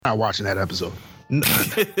not watching that episode. I'm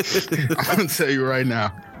gonna tell you right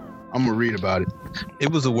now. I'm gonna read about it.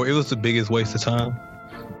 It was the biggest waste of time.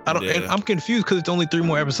 And I'm confused because it's only 3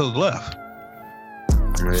 more episodes left.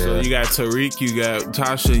 Yeah. So you got Tariq, you got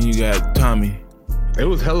Tasha, and you got Tommy. It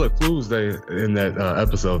was hella clues in that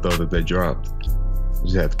episode though that they dropped. You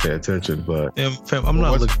just have to pay attention, but fam, I'm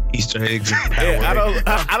not looking at Easter eggs.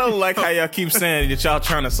 I don't like how y'all keep saying that y'all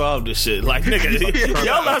trying to solve this shit. Like, nigga,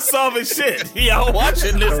 y'all not solving shit. Y'all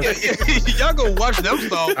watching this. Y'all go watch them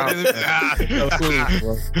solve. That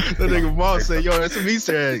nigga boss said, "Yo, that's some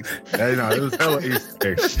Easter eggs." Hey, no, it was hella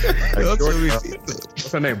Easter eggs.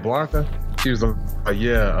 What's her name? Blanca. She was like,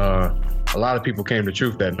 a lot of people came to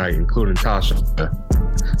truth that night, including Tasha.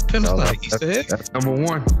 That's number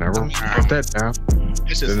one. I wrote that down.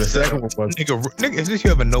 Then the second one was nigga, is this you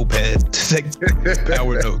have a notepad to take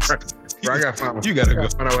power notes? Bro, I gotta find you gotta go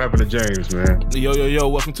find out what happened to James, man. Yo,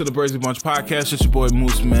 welcome to the Brazy Bunch podcast. It's your boy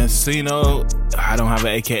Moose Mancino. I don't have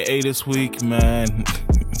an AKA this week, man.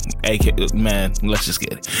 Man, let's just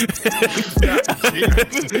get it.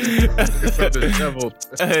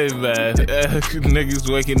 Hey, man. Niggas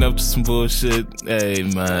waking up to some bullshit. Hey,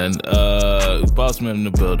 man. Boss man in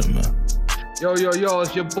the building, man. Yo,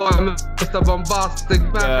 it's your boy, Mr. Bombastic,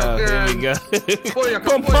 back again. Here we go.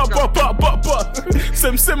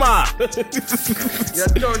 Sim-sima.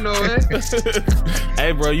 You don't know, eh?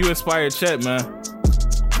 Hey, bro, you inspired Chet, man.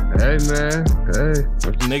 Hey, man. Hey.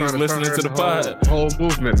 Niggas listening to the pod. Whole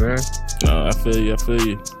movement, man. No, I feel you.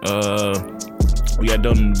 We got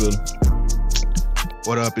Donut in the building.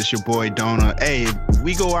 What up? It's your boy Donut. Hey, if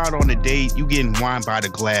we go out on a date, you getting wine by the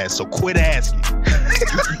glass, so quit asking.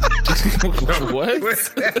 What?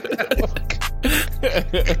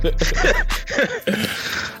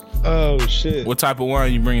 Oh shit! What type of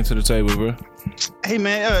wine you bringing to the table, bro? Hey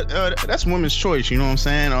man, that's women's choice. You know what I'm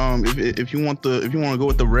saying? If you want to go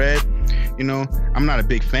with the red, you know, I'm not a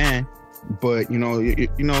big fan, but you know,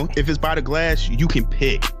 if it's by the glass, you can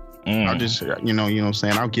pick. I'll just, you know what I'm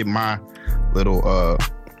saying? I'll get my little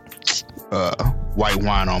white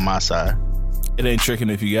wine on my side. It ain't tricking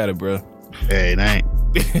if you got it, bro. Hey, it ain't.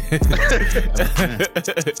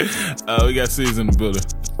 We got C's in the building.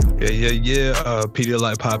 Yeah.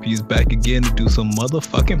 Pedialyte Poppy is back again to do some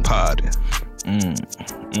motherfucking pod.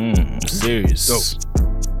 Serious.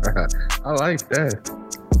 I like that.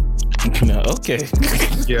 No, okay.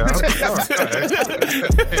 Yeah.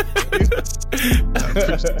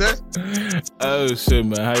 Oh shit,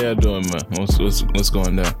 man. How y'all doing, man? What's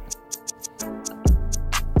going down?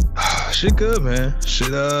 Shit good, man.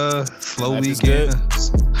 Shit slow weekend.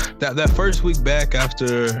 That first week back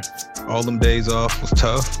after all them days off was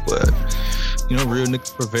tough, but you know, real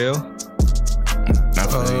niggas prevail.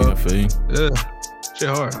 I feel you. Yeah. Shit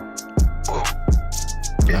hard.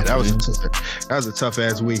 Yeah, that was a tough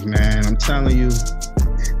ass week, man. I'm telling you.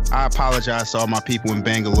 I apologize to all my people in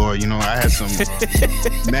Bangalore. You know, I had some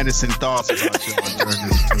medicine thoughts about you during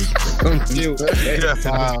this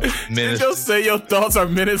week. Just say your thoughts are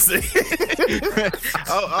menacing.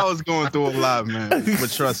 I was going through a lot, man.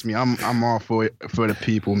 But trust me, I'm all for the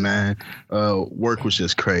people, man. Work was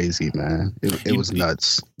just crazy, man. It was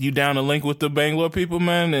nuts. You down to link with the Bangalore people,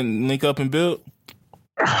 man, and link up and build?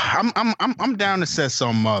 I'm down to set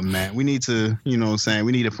something up, man. We need to, you know what I'm saying?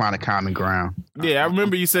 We need to find a common ground. Yeah, I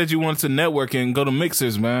remember you said you wanted to network and go to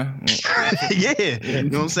mixers, man. Yeah. You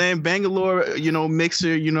know what I'm saying? Bangalore, you know,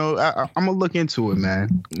 mixer, you know, I'm gonna look into it,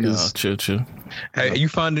 man. No, chill. Hey, you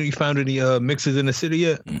found any mixers in the city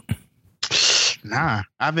yet? Nah.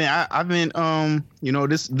 I've been you know,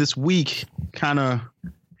 this week kind of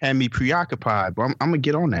had me preoccupied, but I'm gonna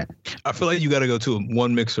get on that. I feel like you gotta go to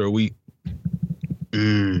one mixer a week.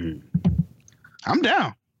 I'm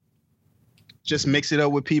down. Just mix it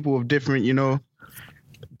up with people of different, you know,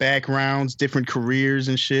 backgrounds, different careers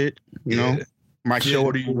and shit. You know, my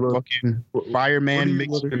show to you, fucking fireman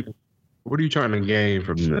mixer. What are you trying to gain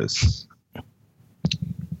from this?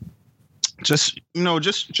 Just, you know,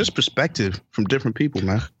 just perspective from different people,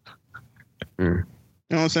 man. You know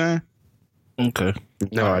what I'm saying? Okay.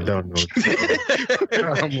 No, I don't know.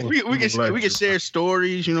 we can share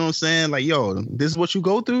stories, you know what I'm saying? Like, yo, this is what you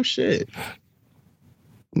go through? Shit.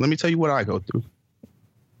 Let me tell you what I go through.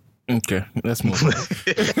 Okay, let's move on.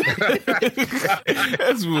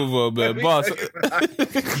 Let's move on, man.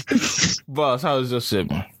 Boss, how was your shit,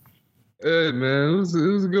 man? Hey, man, it was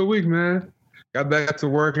a good week, man. Got back to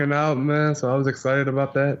working out, man, so I was excited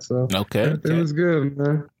about that. So okay. It was good,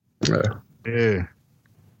 man. Yeah.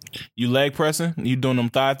 You leg pressing? You doing them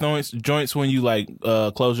thigh joints when you like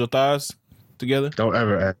close your thighs together? Don't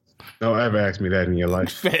ever ask. Don't ever ask me that in your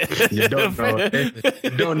life. You don't know it. You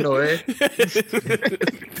don't know it.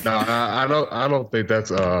 No, I don't think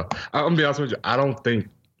that's. I'm gonna be honest with you. I don't think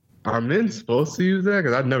are men supposed to use that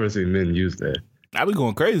because I've never seen men use that. I be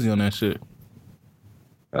going crazy on that shit.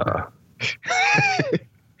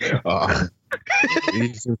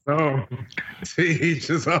 Each his own. Each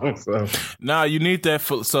his own. So. Nah, you need that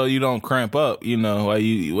so you don't cramp up. You know, while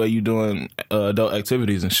you doing adult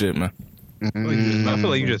activities and shit, man. I feel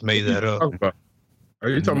like you just made that up. Are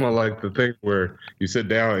you talking about like the thing where you sit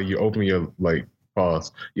down and you open your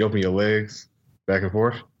you open your legs back and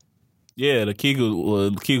forth? Yeah, the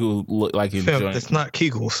Kegel look like in joint. It's not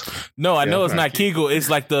Kegels. No, I know it's not Kegel. It's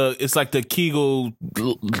like the Kegel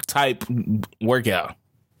type workout.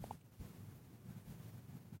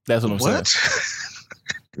 That's what I'm saying.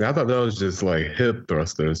 I thought that was just like hip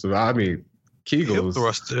thrusters. So, I mean, Kegels. Hip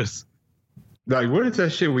thrusters. Like, what is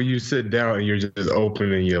that shit where you sit down and you're just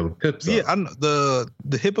opening your hips up? Yeah, I know,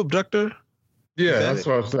 the hip abductor. Yeah, that's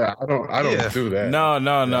what I'm saying. I don't do that. No.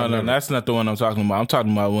 That's not the one I'm talking about. I'm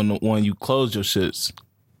talking about when you close your shits.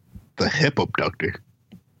 The hip abductor.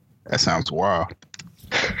 That sounds wild.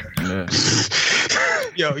 Yeah.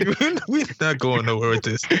 Yo, we're not going nowhere with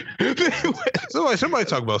this. Somebody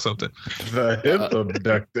talk about something. The hip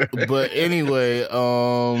abductor. But anyway,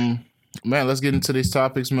 man, let's get into these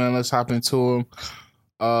topics, man. Let's hop into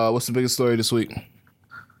them. What's the biggest story this week?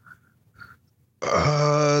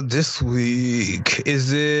 This week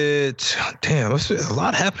is it? Damn, a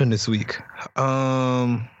lot happened this week.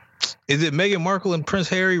 Is it Meghan Markle and Prince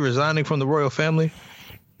Harry resigning from the royal family?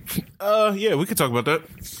 Yeah, we could talk about that.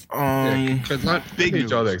 Big need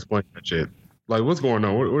y'all to explain that shit. Like, what's going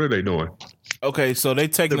on? What are they doing? Okay, so they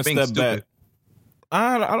taking a step back.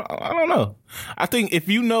 I don't know. I think if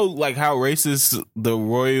you know like how racist the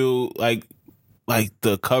royal like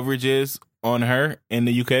the coverage is on her in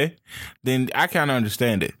the UK, then I kind of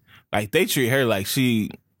understand it. Like they treat her like she,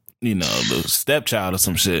 the stepchild or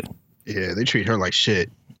some shit. Yeah, they treat her like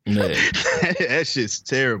shit. Yeah. That shit's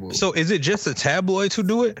terrible. So is it just the tabloids who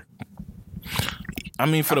do it? I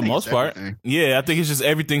mean, for the most part, yeah, I think it's just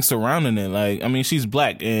everything surrounding it. Like, I mean, she's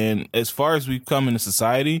black, and as far as we've come into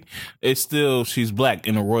society, it's still she's black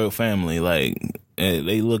in a royal family. Like,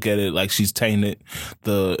 they look at it like she's tainted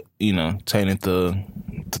the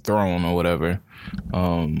throne or whatever.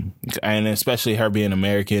 And especially her being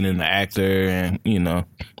American and an actor, and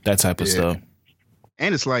that type of stuff.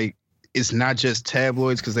 And it's like it's not just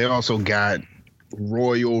tabloids because they also got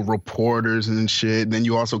royal reporters and shit. Then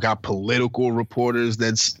you also got political reporters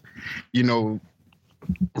that's,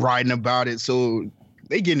 writing about it. So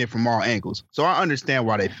they getting it from all angles. So I understand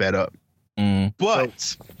why they fed up.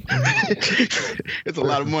 But it's a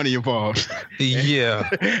lot of money involved. Yeah.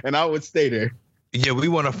 And I would stay there. Yeah, we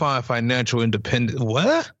want to find financial independence.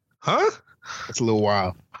 What? Huh? That's a little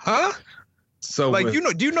wild. Huh? So like,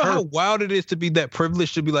 do you know how wild it is to be that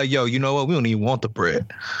privileged to be like, yo, you know what? We don't even want the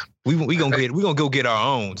bread. We gonna go get our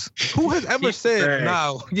own. Who has ever said,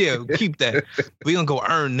 "No, yeah, keep that. We gonna go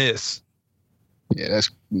earn this." Yeah,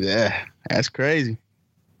 that's crazy.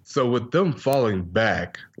 So with them falling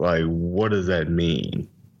back, like, what does that mean?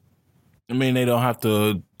 I mean, they don't have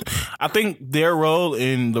to. I think their role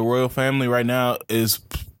in the royal family right now is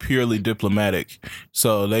purely diplomatic.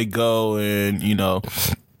 So they go and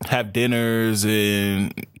have dinners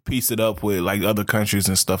and piece it up with like other countries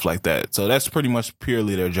and stuff like that. So that's pretty much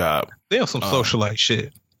purely their job. They have some socialite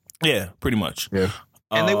shit. Yeah, pretty much. Yeah.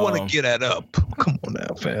 And they want to get that up. Come on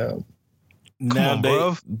now, fam.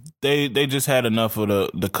 They just had enough of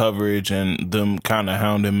the coverage and them kind of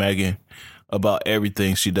hounding Meghan about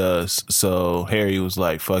everything she does. So Harry was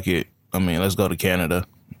like, fuck it. I mean, let's go to Canada.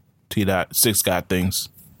 Six got things.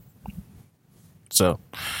 So,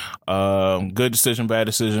 good decision, bad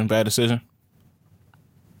decision, bad decision.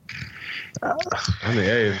 I mean,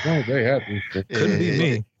 hey, as long as they happy, it couldn't be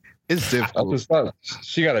me. It's difficult. I just thought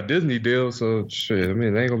she got a Disney deal, so shit. I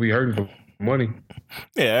mean, they ain't gonna be hurting for money.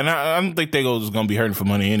 Yeah, and I don't think they just gonna be hurting for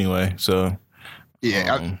money anyway. So,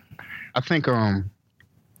 yeah, I think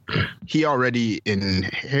he already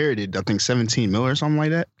inherited, I think, 17 mil or something like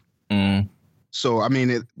that. So I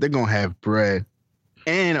mean, they're gonna have bread.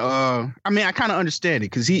 And I mean, I kind of understand it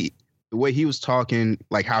because the way he was talking,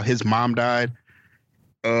 like how his mom died,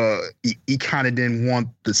 he kind of didn't want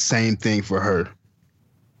the same thing for her,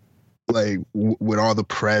 like with all the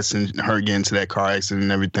press and her getting into that car accident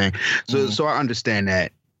and everything. So I understand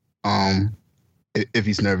that. If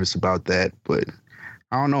he's nervous about that, but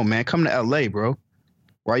I don't know, man. Come to LA, bro.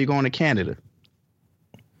 Why are you going to Canada?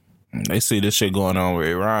 They see this shit going on with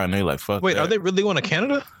Iran. They like, fuck. Wait, that. Are they really going to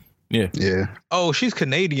Canada? Yeah. Yeah. Oh, she's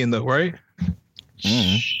Canadian though, right?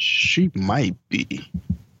 She might be.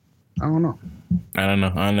 I don't know.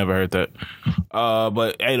 I never heard that.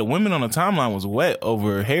 But hey, the women on the timeline was wet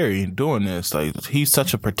over Harry doing this. Like, he's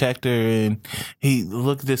such a protector, and he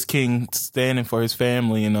look at this king standing for his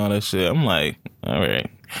family and all that shit. I'm like, all right,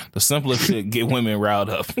 the simplest shit get women riled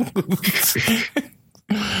up.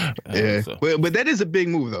 Yeah, but that is a big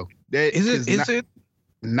move though. Is it?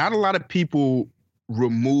 Not a lot of people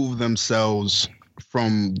remove themselves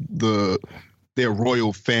from their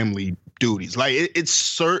royal family duties. Like it's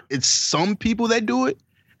some people that do it,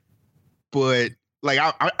 but like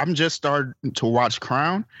I'm just starting to watch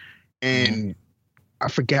Crown, and I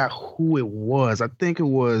forgot who it was. I think it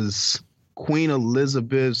was Queen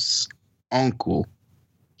Elizabeth's uncle.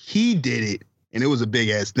 He did it, and it was a big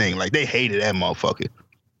ass thing. Like they hated that motherfucker.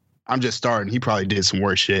 I'm just starting. He probably did some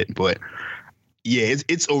worse shit, but yeah,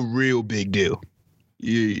 it's a real big deal.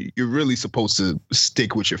 You're really supposed to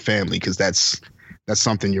stick with your family because that's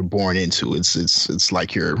something you're born into. It's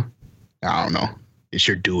like I don't know. It's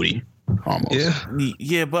your duty almost.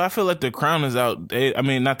 Yeah, but I feel like the crown is outdated. I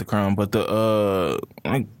mean, not the crown, but the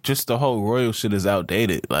like just the whole royal shit is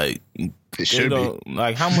outdated. Like it should be.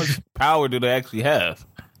 Like, how much power do they actually have?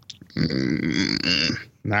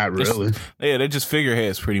 Not really. They're just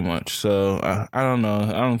figureheads pretty much. So I don't know.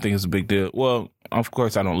 I don't think it's a big deal. Well, of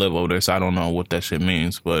course I don't live over there, so I don't know what that shit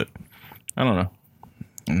means. But I don't know.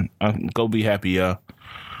 Go be happy, y'all.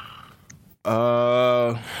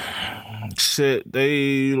 Shit.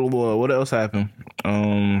 What else happened?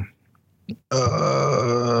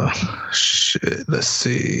 Shit. Let's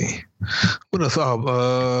see. What else?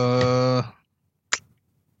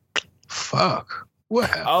 Fuck. What?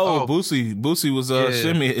 Boosie was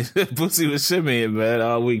shimmying. Boosie was shimmying, man,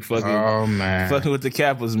 all week. Fucking with the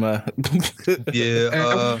Kappas, man. Yeah.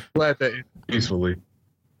 I'm glad that peacefully.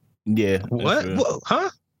 Yeah. What? Huh?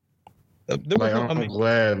 I'm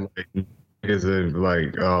glad.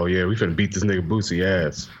 Like, oh yeah, we finna beat this nigga Boosie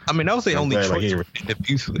ass. I mean, that was the only choice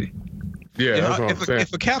peacefully. Yeah, that's what I'm saying.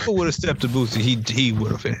 If a Kappa would have stepped to Boosie, he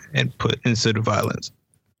would have and put incited violence.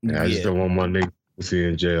 Yeah, I just don't want my nigga Boosie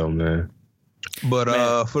in jail, man.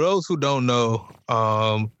 But for those who don't know,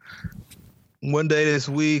 one day this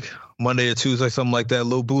week, Monday or Tuesday, something like that,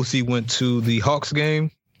 Lil Boosie went to the Hawks game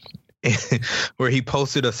where he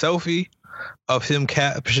posted a selfie of him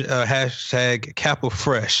hashtag Kappa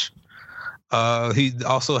Fresh. He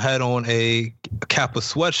also had on a Kappa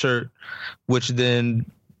sweatshirt, which then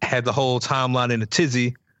had the whole timeline in a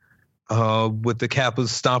tizzy. With the Kappas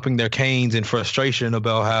stomping their canes in frustration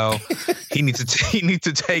about how he needs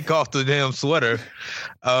to take off the damn sweater,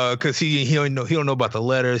 because he don't know about the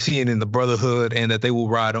letters. He ain't in the brotherhood, and that they will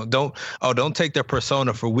ride on. Don't take their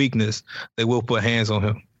persona for weakness. They will put hands on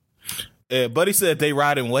him. Yeah, Buddy said they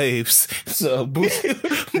ride in waves, so Boosie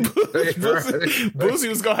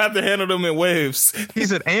was gonna have to handle them in waves. He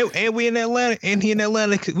said, and we in Atlanta, and he in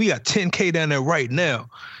Atlanta. We got 10K down there right now.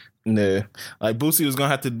 Yeah, like Boosie was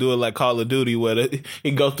gonna have to do it like Call of Duty, where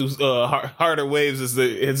he go through harder waves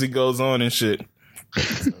as he goes on and shit.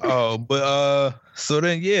 So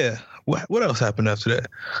then yeah, what else happened after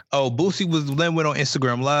that? Boosie then went on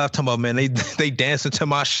Instagram Live talking about, man, they dancing to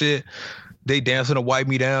my shit, they dancing to wipe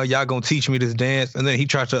me down. Y'all gonna teach me this dance? And then he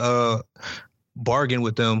tried to bargain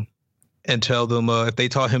with them and tell them if they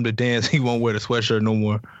taught him to dance, he won't wear the sweatshirt no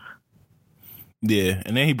more. Yeah,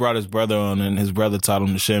 and then he brought his brother on, and his brother taught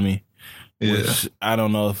him to shimmy. Yeah. Which I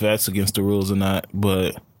don't know if that's against the rules or not,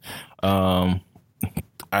 but I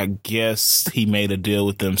guess he made a deal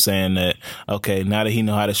with them saying that, okay, now that he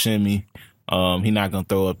know how to shimmy, he's not gonna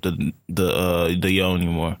throw up the yo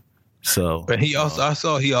anymore. So, but he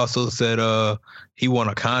also he also said he won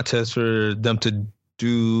a contest for them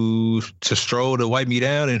to stroll to wipe me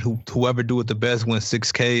down, and whoever do it the best wins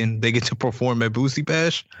 $6K, and they get to perform at Boosie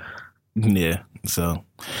Bash. Yeah, so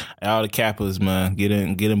all the Kappas, man, get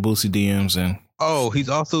in Boosie DMs. And he's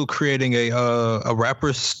also creating a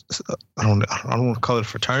rappers, I don't want to call it a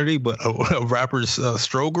fraternity, but a rappers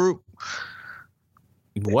stroll group.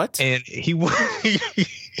 What? And he got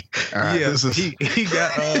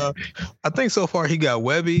I think so far he got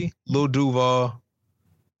Webby, Lil Duval,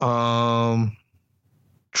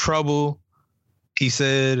 Trouble, he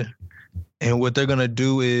said, and what they're gonna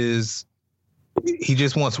do is he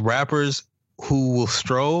just wants rappers who will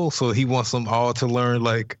stroll, so he wants them all to learn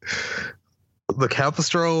like the Kappa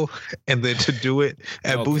stroll, and then to do it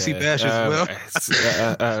at Boosie Bash as well.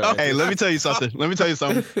 Hey, let me tell you something.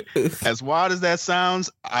 As wild as that sounds,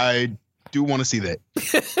 I do want to see that.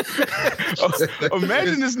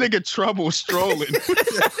 Imagine this nigga Trouble strolling.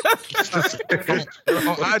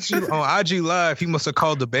 on IG Live, he must have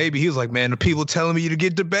called the baby. He was like, "Man, the people telling me to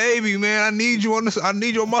get the baby. Man, I need you on this. I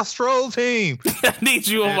need you on my stroll team. I need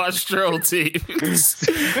you on my stroll team."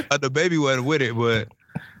 The baby wasn't with it, but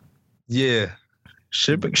yeah,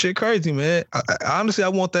 shit crazy, man. Honestly, I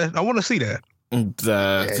want that. I want to see that.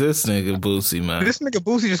 This nigga Boosie, man. This nigga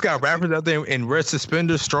Boosie just got rappers out there in red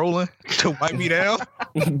suspenders strolling to wipe me down.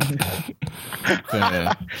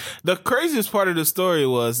 The craziest part of the story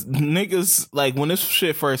was niggas, like, when this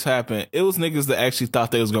shit first happened, it was niggas that actually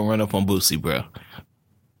thought they was gonna run up on Boosie, bro.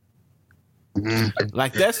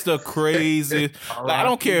 Like, that's the craziest. Like, I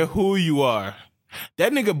don't care who you are.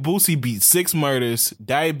 That nigga Boosie beat 6 murders,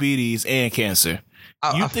 diabetes, and cancer.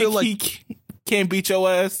 You think like he can't beat your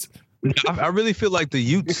ass? I really feel like the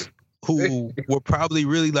youths who were probably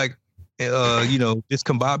really like,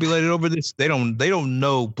 discombobulated over this, they don't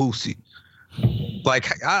know Boosie.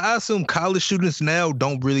 Like, I assume college students now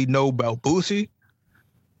don't really know about Boosie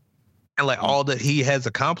and like all that he has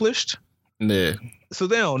accomplished. Yeah. So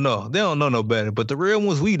they don't know. They don't know no better. But the real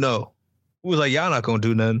ones we know. We was like, y'all not gonna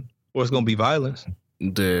do nothing, or it's gonna be violence.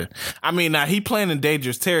 Yeah. I mean, now he playing in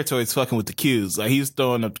dangerous territories, fucking with the Qs. Like, he's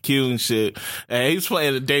throwing up the Q and shit, and he's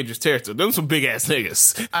playing in dangerous territory. Them some big ass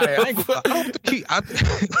niggas. I don't think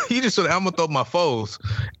he just said, "I'm gonna throw my foes."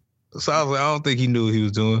 So I was like, I don't think he knew what he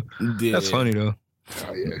was doing. Yeah. That's funny though.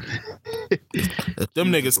 Oh, yeah.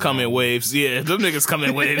 Them niggas come in waves. Yeah, them niggas come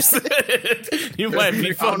in waves. You might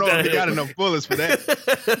be fucked. I don't know if they got enough bullets for that.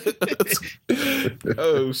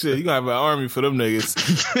 Oh shit, you gonna have an army for them niggas.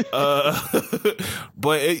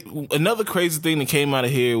 But another crazy thing that came out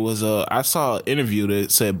of here was I saw an interview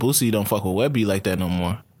that said Boosie don't fuck with Webby like that no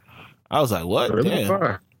more. I was like, what? Damn.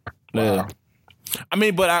 Wow. Yeah. I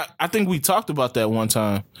mean, but I think we talked about that one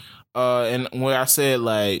time, and where I said,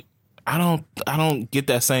 like, I don't get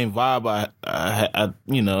that same vibe. I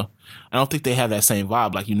don't think they have that same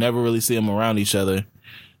vibe. Like, you never really see them around each other.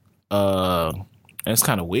 And it's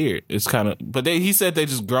kind of weird. It's kind of, but he said they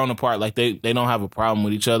just grown apart. Like, they don't have a problem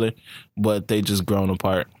with each other, but they just grown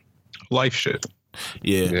apart. Life shit.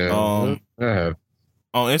 Yeah. On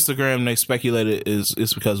Instagram, they speculated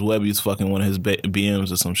it's because Webby's fucking one of his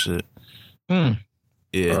BMs or some shit.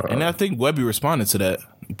 Yeah, and I think Webby responded to that,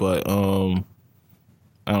 but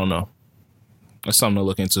I don't know. That's something to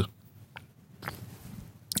look into.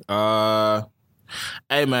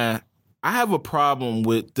 Hey man, I have a problem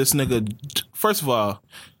with this nigga. First of all,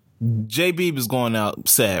 J Beeb is going out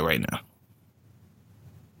sad right now.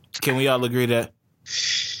 Can we all agree that?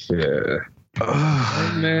 Yeah.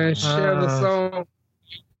 Hey man, share the song.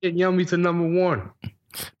 Get Yummy to #1.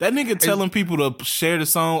 That nigga telling people to share the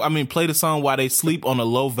song. I mean, play the song while they sleep on a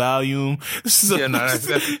low volume. So, yeah, no, that's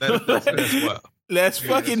wild. That's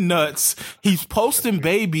fucking nuts. He's posting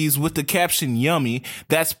babies with the caption "Yummy."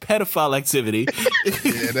 That's pedophile activity.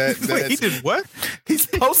 Yeah, Wait, he did what? He's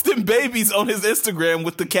posting babies on his Instagram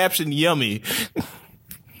with the caption "Yummy."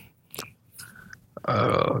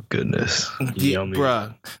 Oh goodness, Yummy.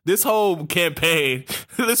 Bruh. This whole campaign,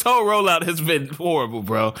 this whole rollout has been horrible,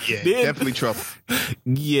 bro. Yeah, definitely trouble.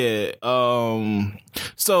 Yeah.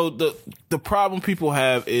 So the problem people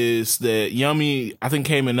have is that Yummy, I think,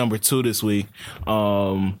 came in #2 this week.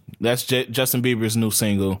 That's Justin Bieber's new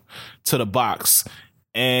single, To the Box.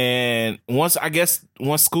 And once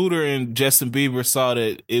Scooter and Justin Bieber saw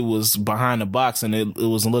that it was behind the box and it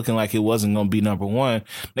was looking like it wasn't going to be #1,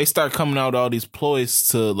 they start coming out with all these ploys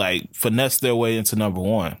to like finesse their way into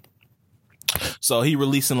 #1. So he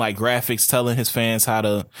releasing like graphics telling his fans how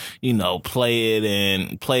to, play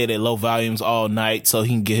it at low volumes all night so he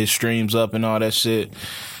can get his streams up and all that shit.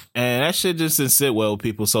 And that shit just didn't sit well with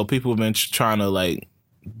people. So people have been trying to like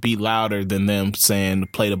be louder than them, saying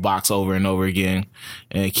play the box over and over again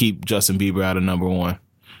and keep Justin Bieber out of #1.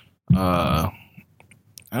 I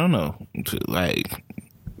don't know. Like,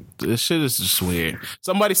 this shit is just weird.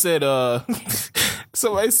 Somebody said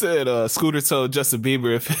Scooter told Justin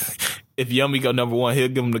Bieber if Yummy go #1, he'll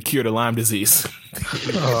give him the cure to Lyme disease.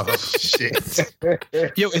 Oh shit.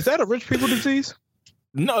 Yo, is that a rich people disease?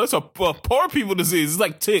 No, it's a poor people disease. It's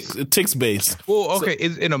like ticks based. Well, okay.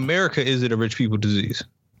 In America, is it a rich people disease?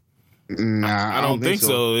 Nah, I don't think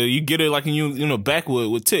so. You get it like in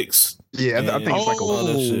backwood with ticks. Yeah, I think it's I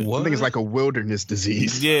think it's like a wilderness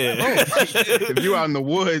disease. Yeah. If you out in the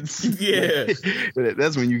woods, yeah,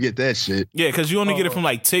 that's when you get that shit. Yeah, because you only get it from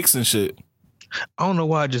like ticks and shit. I don't know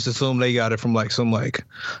why I just assumed they got it from like some like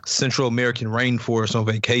Central American rainforest on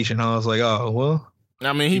vacation. I was like, oh well.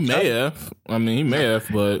 I mean, he may have,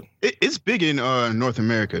 but it's big in North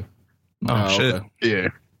America. Oh shit! Okay. Yeah.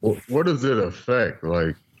 What does it affect?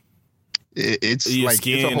 Like, it's like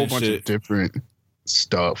it's a whole bunch of different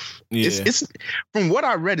stuff. Yeah. It's from what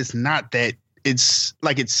I read, it's not that it's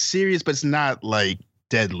serious, but it's not like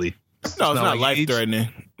deadly. No, it's not life threatening.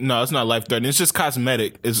 No, it's not life threatening. It's just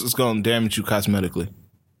cosmetic. It's going to damage you cosmetically.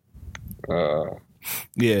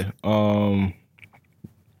 Yeah.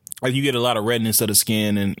 Like you get a lot of redness of the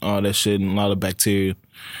skin and all that shit, and a lot of bacteria.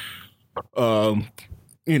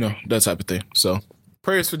 You know, that type of thing. So,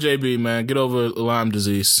 prayers for JB, man. Get over Lyme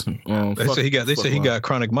disease. They say he got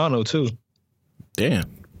chronic mono too.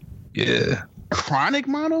 Damn. Yeah. Chronic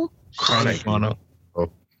mono. Chronic mono.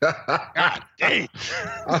 Oh. God damn.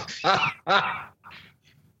 How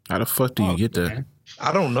the fuck do you get that?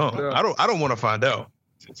 I don't know. I don't want to find out.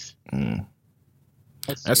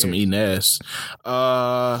 That's some eating ass.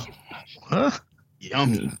 Huh?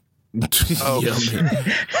 Yummy.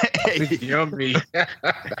 Yummy.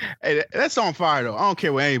 Hey, that's on fire though. I don't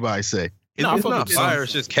care what anybody say. It's not fire.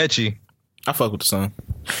 It's just catchy. I fuck with the song.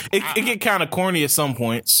 It get kind of corny at some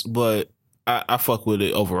points, but I fuck with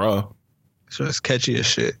it overall. So it's catchy as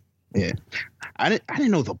shit. Yeah, I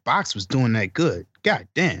didn't know the box was doing that good. God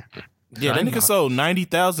damn. Yeah, that nigga sold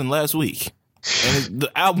 90,000 last week, and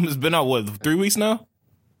the album has been out 3 weeks now.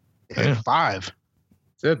 Yeah, 5.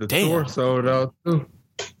 Said the tour sold out too.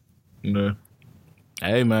 No.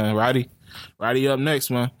 Hey man, Roddy up next,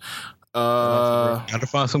 man. Gotta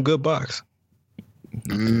find some good box.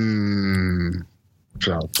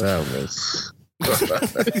 Drop that was.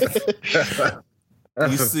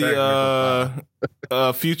 You see,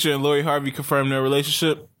 Future and Lori Harvey confirmed their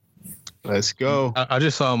relationship. Let's go. I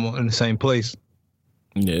just saw them in the same place.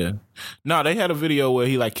 Yeah. No, they had a video where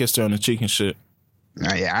he like kissed her on the cheek and shit.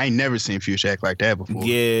 Yeah, I ain't never seen Future act like that before.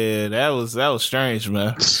 Yeah, that was strange,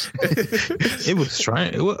 man. It was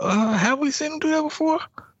strange. Have we seen him do that before?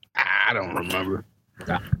 I don't remember.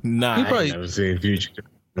 Nah, I ain't never seen Future.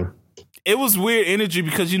 It was weird energy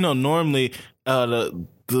because normally the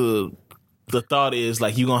thought is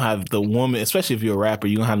like you gonna have the woman, especially if you're a rapper,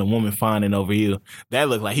 you gonna have the woman fawning over you. That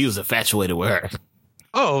looked like he was infatuated with her.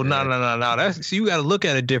 Oh no! That's you got to look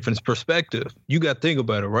at a different perspective. You got to think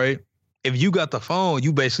about it, right? If you got the phone,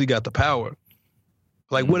 you basically got the power.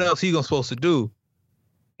 Like, what else he gonna supposed to do?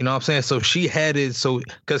 You know what I'm saying? So she had it. So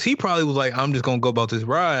because he probably was like, I'm just gonna go about this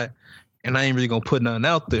ride, and I ain't really gonna put nothing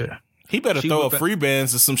out there. He better throw a free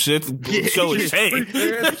bands or some shit to show his shame.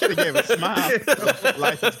 Should have gave a smile.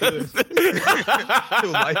 Life is good.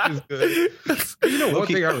 Life is good. You know, one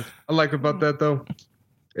thing I like about that though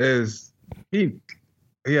is he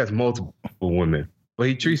has multiple women, but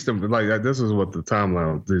he treats them like that. This is what these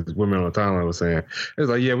women on the timeline was saying. It's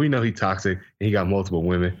like, yeah, we know he toxic and he got multiple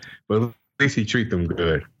women, but at least he treat them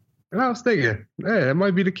good. And I was thinking, hey, that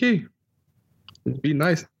might be the key. Be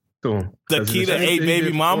nice to him. The key to 8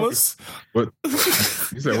 baby mamas? What?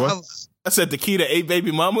 You said what? I said the key to 8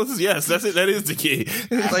 baby mamas? Yes, that's it. That is the key.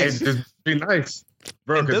 Like, just be nice.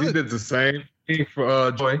 Bro, because he did the same thing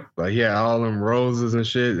for Joy. Like, yeah, all them roses and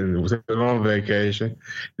shit, and was on vacation.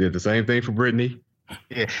 Did the same thing for Britney.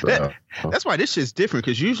 Yeah, that's why this shit's different,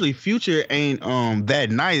 because usually Future ain't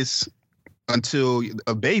that nice until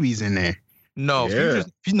a baby's in there. No,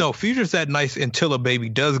 Future's that nice until a baby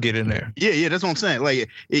does get in there. Yeah, that's what I'm saying. Like,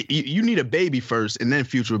 you need a baby first, and then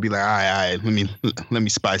Future will be like, all right, let me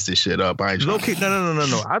spice this shit up. I ain't no.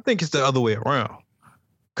 I think it's the other way around.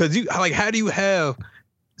 Because how do you have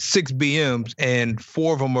 6 BMs and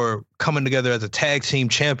 4 of them are coming together as a tag team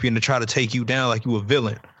champion to try to take you down like you a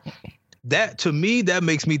villain? That, to me, that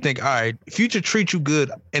makes me think, all right, Future treats you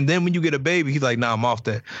good, and then when you get a baby, he's like, nah, I'm off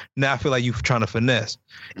that. Now I feel like you're trying to finesse.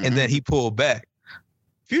 And then he pulled back.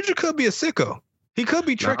 Future could be a sicko. He could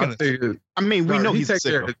be tricking us. We know he's a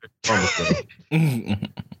sicko.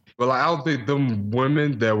 But I don't think them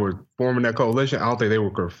women that were forming that coalition, I don't think they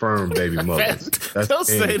were confirmed baby mothers. Don't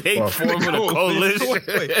say they forming a coalition.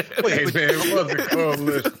 Wait, man, it was a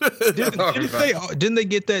coalition. Didn't they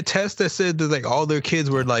get that test that said that like all their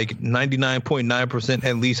kids were like 99.9%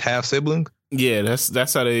 at least half siblings? Yeah,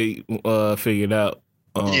 that's how they figured out.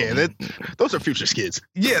 Those are Future's kids.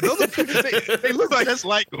 Yeah, those are Future's. They look like just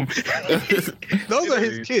like them. Those are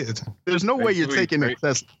his kids. There's no way you're taking a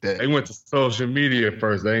test like that. They went to social media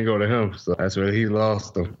first. They didn't go to him, so that's where he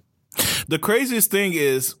lost them. The craziest thing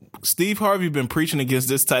is Steve Harvey been preaching against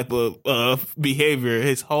this type of behavior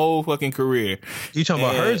his whole fucking career. You talking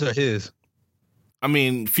about hers or his? I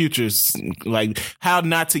mean, Future's like how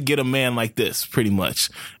not to get a man like this, pretty much.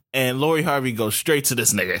 And Lori Harvey goes straight to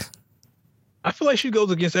this nigga. I feel like she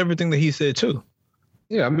goes against everything that he said too.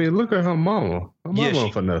 Yeah, I mean, look at her mama. Her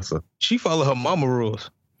mama, Vanessa. She follow her mama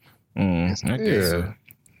rules. I guess so.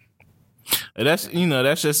 That's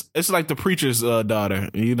it's like the preacher's daughter.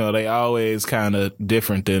 They always kind of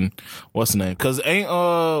different than what's the name? Because ain't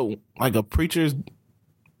like a preacher's.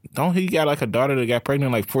 Don't he got like a daughter that got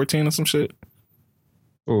pregnant like 14 or some shit?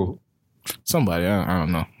 Oh, somebody. I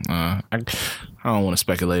don't know. I don't want to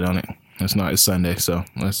speculate on it. It's Sunday, so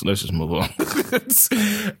let's just move on.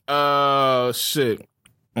 Shit.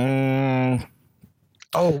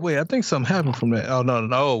 Oh wait, I think something happened from that. Oh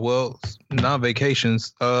no. Well,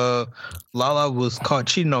 non-vacations. Lala was caught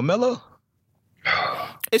cheating on Melo.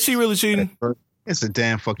 Is she really cheating? It's a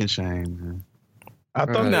damn fucking shame, man. I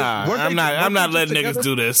thought. I'm not letting niggas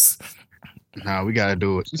do this. Nah, we gotta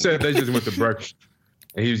do it. She said they just went to breakfast,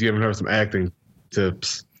 and he was giving her some acting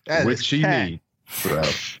tips, which she need. Bro.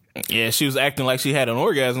 Yeah, she was acting like she had an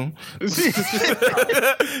orgasm.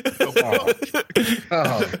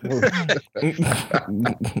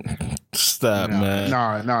 Stop,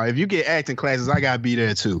 man. No. If you get acting classes, I gotta be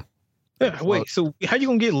there too. Yeah, wait. So how you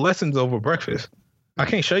gonna get lessons over breakfast? I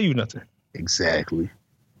can't show you nothing. Exactly.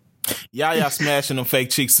 Y'all smashing them fake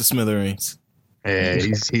cheeks to smithereens. Yeah,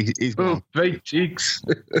 he's going fake cheeks.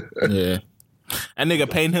 Yeah, that nigga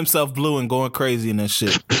painting himself blue and going crazy in that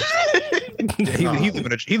shit. He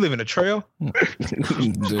live in a trail. He's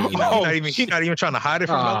not even trying to hide it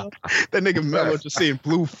from Melo. That nigga Melo just seeing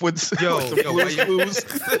blue foots. Yo, why your ass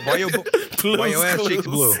cheeks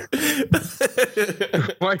blue?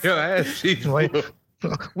 Why your ass cheeks blue?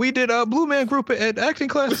 We did a Blue Man group at acting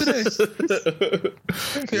class today. I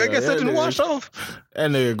guess that didn't wash off. That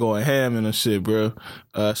nigga going ham in the shit, bro.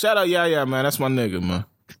 Shout out Yaya, man. That's my nigga, man.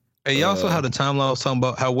 Hey, y'all saw how the timeline was talking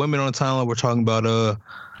about how women on the timeline were talking about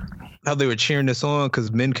how they were cheering this on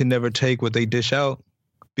because men can never take what they dish out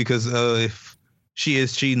because if she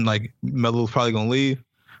is cheating, like Melo's probably gonna leave.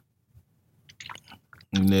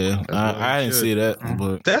 Yeah, I didn't see that,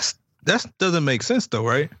 but that doesn't make sense though,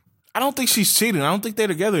 right? I don't think she's cheating. I don't think they're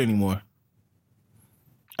together anymore.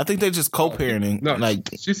 I think they're just co-parenting. No, like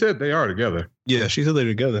she said they are together. Yeah, she said they're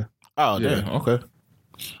together. Oh, yeah. Damn. Okay.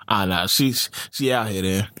 Nah, she out here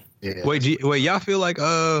then. Yeah. Wait, y'all feel like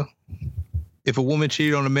if a woman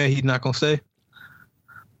cheated on a man, he's not gonna stay?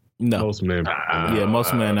 No. Most men.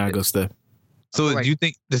 Most men not gonna stay. So do you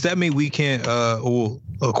think, does that mean we can't,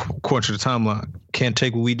 according to the timeline, can't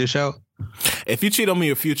take what we dish out? If you cheat on me in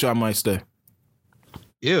your future, I might stay.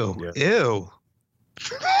 Ew. Yeah. Ew.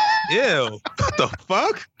 What the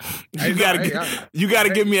fuck? You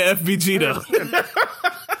gotta give me an FBG though.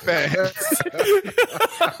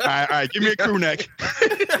 All right, give me a crew neck.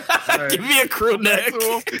 Give me a crew neck.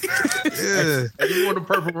 Yeah. You want a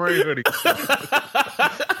Purple Rain hoodie?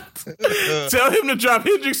 Tell him to drop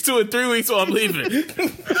Hendrix 2 in 3 weeks while I'm leaving.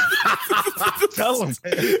 Tell him.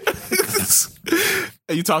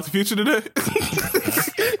 Hey, you talked to Future today?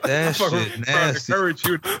 That shit nasty. Encourage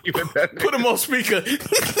you to keep it that Put him on speaker.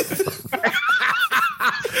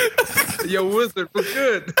 Yo, Wizard was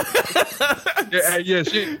good. Yeah,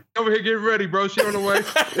 she over here getting ready, bro. She on the way.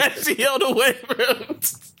 She on the way, bro.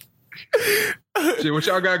 Shit, what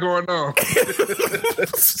y'all got going on?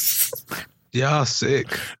 Y'all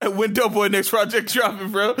sick. When Doughboy next project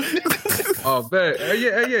dropping, bro? Oh, man.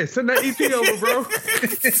 Yeah. Send that EP over, bro.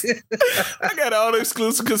 I got all the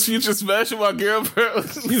exclusive because Future smashing my girl, bro.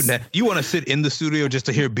 You want to sit in the studio just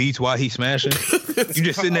to hear beats while he's smashing? You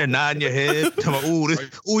just sitting there nodding your head, talking about,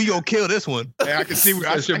 you gonna kill this one. Hey, I can see where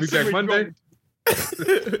I should be back Monday.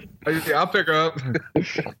 I'll pick her up.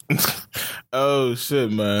 Oh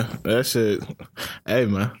shit, man. That shit. Hey,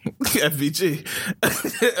 man. FVG.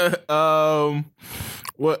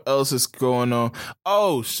 What else is going on?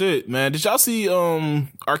 Oh shit, man. Did y'all see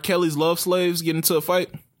R. Kelly's Love Slaves get into a fight?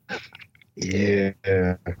 Yeah.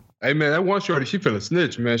 Hey man, that one shorty, she finna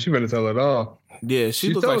snitch, man. She finna tell it all. Yeah,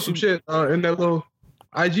 she told like some shit in that little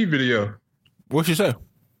IG video. What'd she say?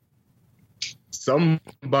 Something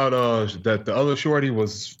about that the other shorty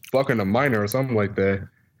was fucking a minor or something like that.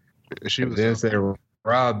 She was then said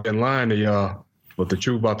Rob been lying to y'all, but the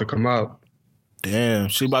truth about to come out. Damn,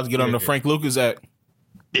 she about to get on the Frank Lucas act.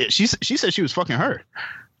 Yeah, she said she was fucking her.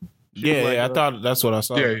 I thought that's what I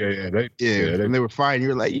saw. Yeah. They were fighting. You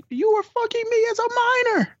were like, you were fucking me as a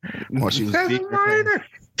minor. Well, she was as a minor.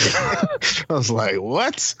 I was like,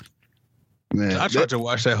 what? Man, I tried to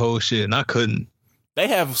watch that whole shit and I couldn't. They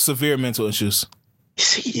have severe mental issues.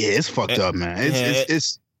 Yeah, it's fucked up, man.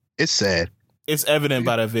 It's sad. It's evident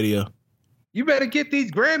by that video. You better get these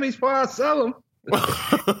Grammys before I sell them.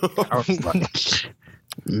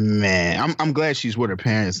 Man, I'm glad she's with her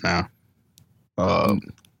parents now.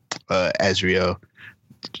 Azriel,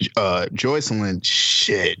 Joycelyn,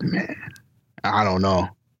 shit, man. I don't know.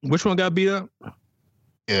 Which one got beat up?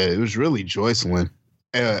 Yeah, it was really Joycelyn.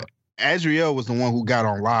 Azriel was the one who got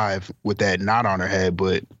on live with that knot on her head,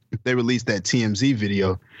 but they released that TMZ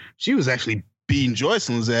video. She was actually beating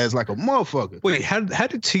Joycelyn's ass like a motherfucker. Wait, how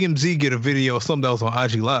did TMZ get a video of something that was on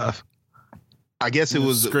IG Live? I guess it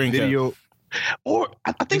was a video. Or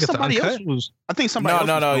I think somebody else was. I think somebody.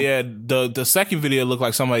 No. Yeah, the second video looked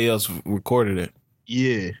like somebody else recorded it.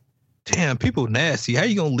 Yeah. Damn, people nasty. How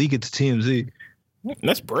you gonna leak it to TMZ?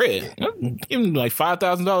 That's bread. Give him like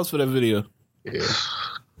 $5,000 for that video.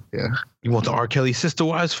 Yeah. You want the R. Kelly sister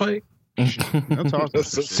wives fight? That's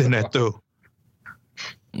awesome. Send that through.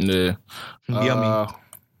 Yeah. Yummy.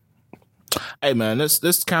 Hey man,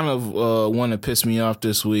 this kind of one that pissed me off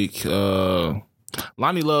this week.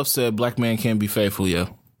 Lonnie Love said black man can't be faithful,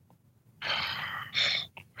 yo.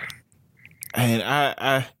 And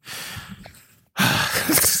I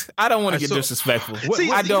don't want to get disrespectful.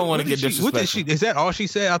 I don't want to get disrespectful. Is that all she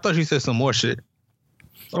said? I thought she said some more shit.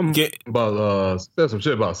 Said some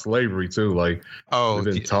shit about slavery too. Like,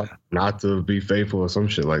 been taught not to be faithful or some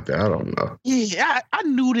shit like that. I don't know. Yeah, I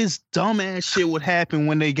knew this dumbass shit would happen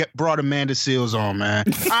when they brought Amanda Seales on, man.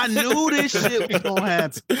 I knew this shit was gonna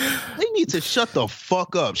happen. They need to shut the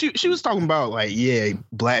fuck up. She was talking about like,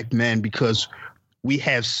 black men, because we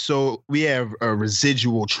have a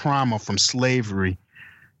residual trauma from slavery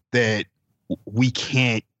that we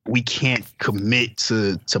can't commit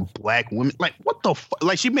to black women. Like, what the fuck?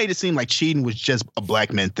 Like, she made it seem like cheating was just a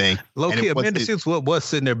black man thing. Low-key, Amanda Seales was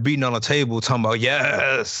sitting there beating on the table talking about,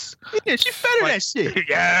 yes. Yeah, she fed her that shit.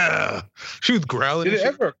 Yeah. She was growling. Did it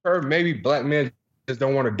ever occur maybe black men just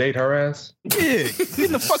don't want to date her ass? Yeah,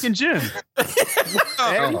 in the fucking gym.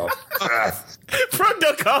 Bro,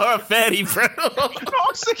 don't call her fatty, bro. No,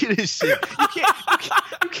 I'm sick of this shit.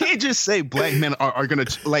 You can't just say black men are gonna,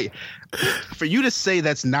 like, for you to say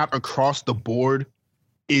that's not across the board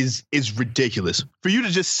is ridiculous. For you to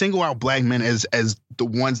just single out black men as the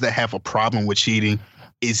ones that have a problem with cheating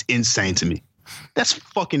is insane to me. That's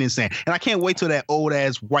fucking insane. And I can't wait till that old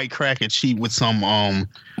ass white cracker cheat with some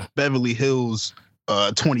Beverly Hills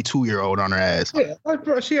 22-year-old on her ass. Yeah, like,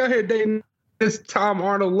 bro, she out here dating this Tom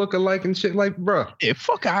Arnold lookalike and shit. Like, bro, yeah,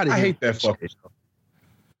 fuck out of here. I hate that fucking stuff.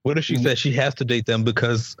 What if she said she has to date them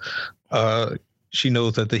because she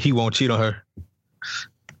knows that he won't cheat on her?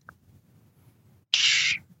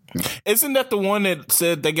 Isn't that the one that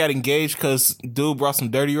said they got engaged because dude brought some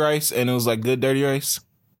dirty rice and it was like good dirty rice?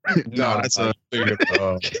 No, that's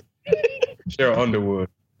Cheryl Underwood.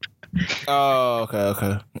 Oh,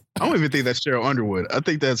 okay. I don't even think that's Cheryl Underwood. I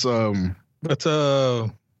think that's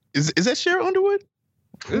is that Cheryl Underwood?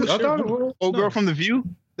 Girl from The View?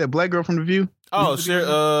 That black girl from The View? Oh,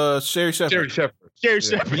 Sherry Shepherd. Sherry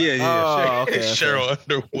Shepherd. Yeah. Oh, okay. Cheryl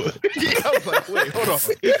Underwood. Yeah, I was like, wait, hold on.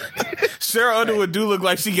 Cheryl Underwood do look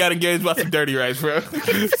like she got engaged by some dirty rice, bro.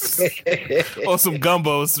 Or some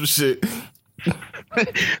gumbo or some shit.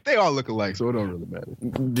 They all look alike, so it don't really matter.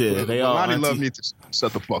 Yeah, they all. Lonnie Love needs to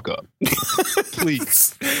shut the fuck up.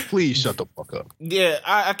 Please shut the fuck up. Yeah,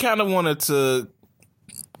 I kind of wanted to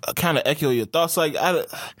kind of echo your thoughts. Like,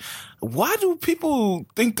 why do people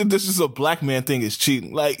think that this is a black man thing is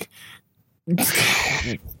cheating? Like,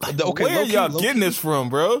 where are y'all getting this from,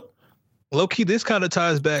 bro? Low key, this kind of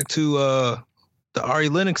ties back to the Ari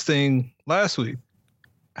Lennox thing last week.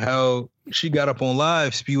 How she got up on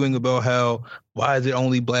live spewing about how, why is it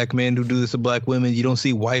only black men who do this to black women? You don't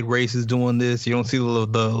see white races doing this. You don't see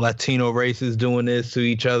the Latino races doing this to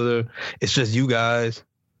each other. It's just you guys.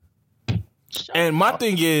 And my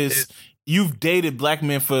thing is, you've dated black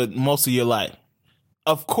men for most of your life.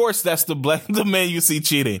 Of course, that's the man you see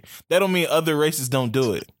cheating. That don't mean other races don't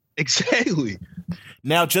do it. Exactly.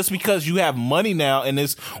 Now, just because you have money now and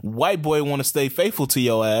this white boy want to stay faithful to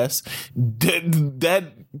your ass,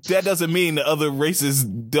 that doesn't mean the other races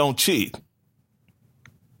don't cheat.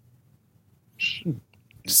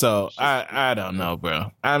 So I don't know,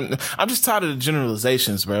 bro. I'm just tired of the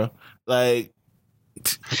generalizations, bro. Like,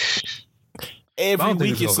 every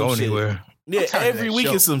week is some shit. Yeah, every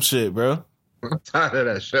week is some shit, bro. I'm tired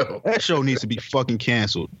of that show. That show needs to be fucking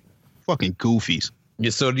canceled. Fucking goofies. Yeah,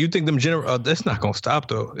 so do you think them that's not gonna stop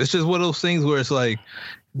though? It's just one of those things where it's like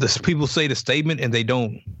people say the statement and they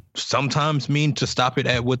don't sometimes mean to stop it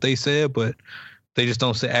at what they said, but they just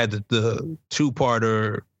don't say add the two-part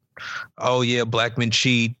or, oh yeah, black men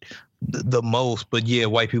cheat the most, but yeah,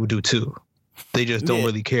 white people do too. They just don't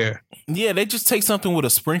really care. Yeah, they just take something with a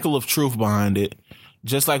sprinkle of truth behind it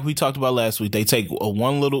just like we talked about last week, they take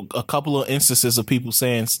a couple of instances of people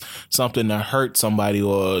saying something to hurt somebody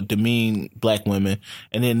or demean black women,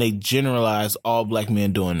 and then they generalize all black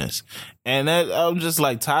men doing this. And I'm just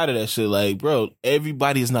like tired of that shit. Like, bro,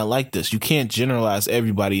 everybody is not like this. You can't generalize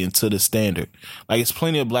everybody into the standard. Like, it's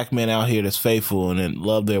plenty of black men out here that's faithful and that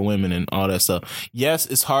love their women and all that stuff. Yes,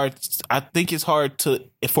 it's hard. I think it's hard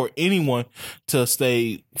for anyone to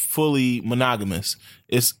stay fully monogamous.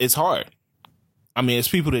 It's hard. I mean, it's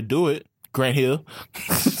people that do it. Grant Hill,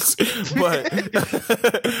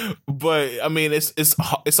 but I mean,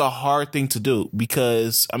 it's a hard thing to do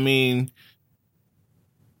because I mean,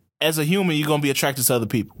 as a human, you're gonna be attracted to other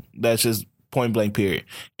people. That's just point blank, period.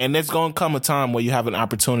 And there's gonna come a time where you have an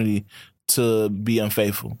opportunity to be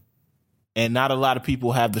unfaithful, and not a lot of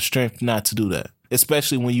people have the strength not to do that,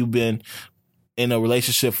 especially when you've been in a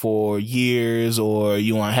relationship for years or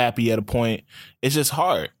you unhappy at a point. It's just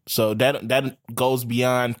hard. So that goes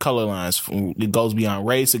beyond color lines. It goes beyond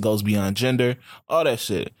race. It goes beyond gender, all that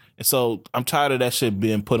shit. And so I'm tired of that shit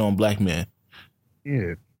being put on black men.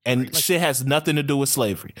 Yeah. And shit has nothing to do with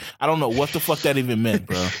slavery. I don't know what the fuck that even meant,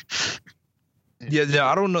 bro. Yeah,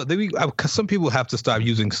 I don't know. Because some people have to stop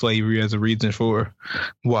using slavery as a reason for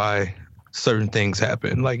why certain things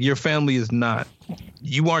happen. Like, your family is not,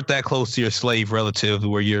 you aren't that close to your slave relative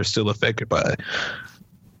where you're still affected by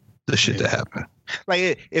the shit that happened.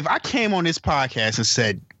 Like, if I came on this podcast and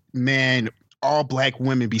said, man, all black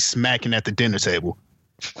women be smacking at the dinner table,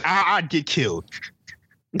 I'd get killed.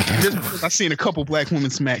 Just because I seen a couple black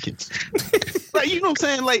women smacking. Like, you know what I'm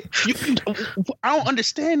saying? Like, I don't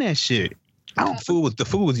understand that shit. The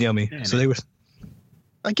food was yummy. Man, so they were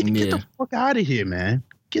like, get the fuck out of here, man.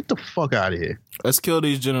 Get the fuck out of here. Let's kill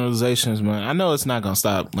these generalizations, man. I know it's not gonna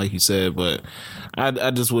stop, like you said, but I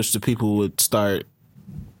just wish the people would start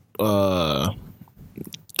killing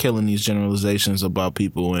these generalizations about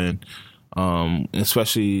people, and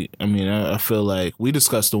especially, I mean, I feel like we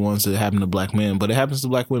discussed the ones that happen to black men, but it happens to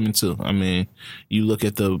black women too. I mean, you look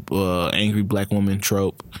at the angry black woman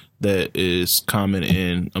trope that is common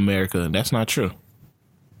in America. That's not true.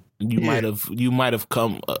 You might have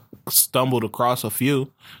stumbled across a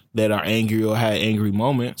few that are angry or had angry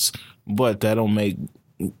moments, but that don't make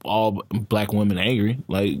all black women angry.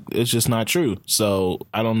 Like, it's just not true. So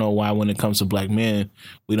I don't know why when it comes to black men,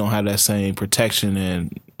 we don't have that same protection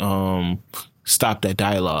and stop that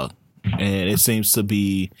dialogue. And it seems to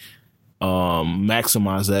be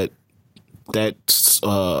maximized, that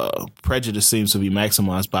prejudice seems to be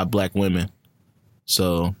maximized by black women.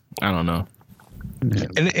 So I don't know.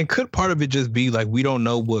 And could part of it just be like we don't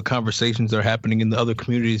know what conversations are happening in the other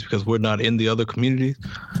communities because we're not in the other communities?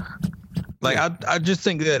 Like, I just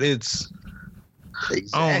think that it's exactly.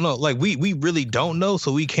 I don't know. Like, we really don't know,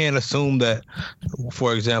 so we can't assume that,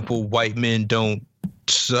 for example, white men don't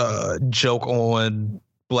joke on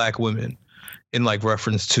black women in like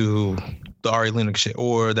reference to the Ari Lennox shit,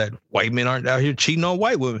 or that white men aren't out here cheating on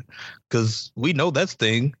white women, because we know that's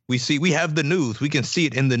thing. We have the news. We can see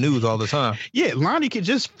it in the news all the time. Yeah, Lonnie could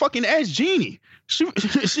just fucking ask Jeannie.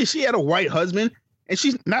 She had a white husband, and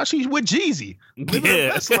she's with Jeezy. Living her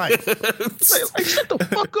best life. Like, shut the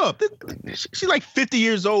fuck up. She's like 50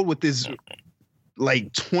 years old with this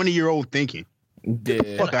like 20-year-old thinking. Get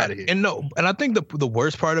the fuck out of here. And I think the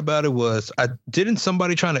worst part about it was, didn't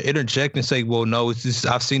somebody trying to interject and say, well, no, it's just,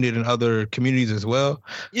 I've seen it in other communities as well.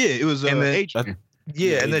 Yeah, it was Adrian.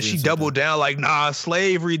 Yeah, and then she doubled down like, nah,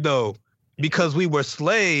 slavery though, because we were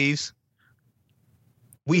slaves,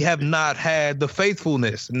 we have not had the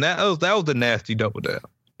faithfulness, and that was the nasty double down.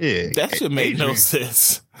 Yeah, that should make no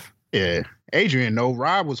sense. Yeah, Adrian, no,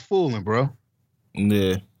 Rob was fooling, bro.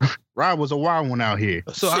 Yeah. Rob was a wild one out here.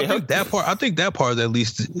 So I think that part is at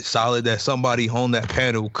least solid, that somebody on that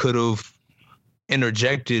panel could have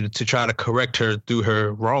interjected to try to correct her through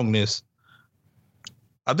her wrongness.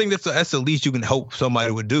 I think that's the least you can hope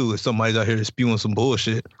somebody would do if somebody's out here spewing some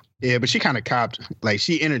bullshit. Yeah, but she kind of copped. Like,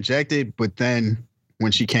 she interjected, but then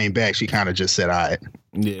when she came back, she kind of just said, "All right."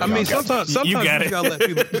 Yeah, I mean, sometimes you gotta let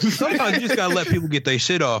people. Sometimes you just gotta let people get their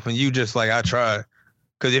shit off, and you just like, I tried.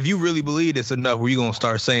 Because if you really believe it's enough, where you gonna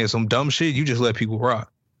start saying some dumb shit, you just let people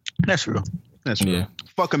rock. That's true. That's true. Yeah.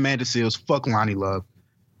 Fuck Amanda Seales. Fuck Lonnie Love.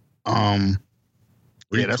 Yeah,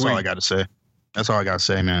 that's all I got to say. That's all I got to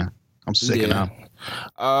say, man. I'm sick of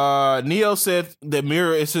now. Neo said that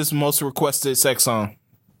Mirror is his most requested sex song.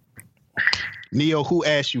 Neo, who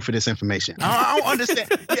asked you for this information? I don't understand.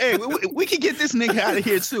 Hey, we can get this nigga out of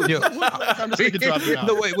here too.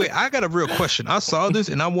 No, wait. I got a real question. I saw this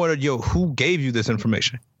and I wondered, who gave you this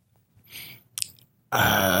information?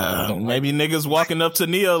 Maybe niggas walking up to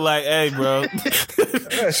Neo like, "Hey, bro,"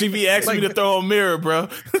 she be asking me to throw a mirror, bro.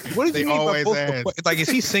 What is he always like? Is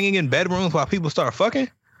he singing in bedrooms while people start fucking?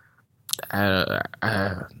 No,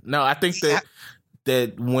 I think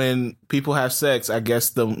that when people have sex, I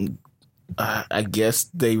guess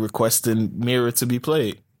they request a mirror to be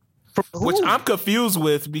played. Which I'm confused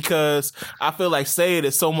with because I feel like "Say It"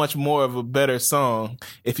 is so much more of a better song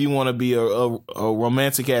if you want to be a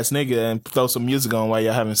romantic ass nigga and throw some music on while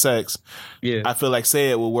you're having sex. Yeah, I feel like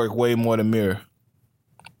 "Say It" will work way more than "Mirror."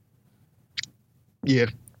 Yeah.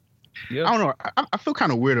 Yep. I don't know. I feel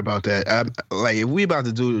kind of weird about that. Like, if we about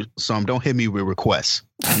to do something, don't hit me with requests.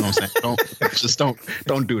 You know what I'm saying?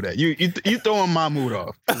 Don't do that. You throwing my mood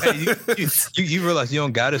off. Hey, you realize you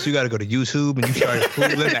don't got it, so you got to go to YouTube and you try to cool.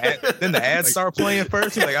 Then the ads start playing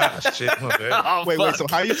first. You're like, shit. My bad. Wait. So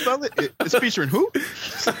how you spell it? It's featuring who?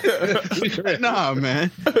 Nah,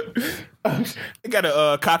 man. They got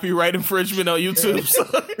a copyright infringement on YouTube, so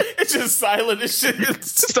it's just silent as shit.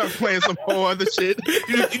 Start playing some whole other shit.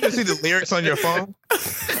 You just see the lyrics on your phone.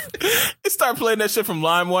 It start playing that shit from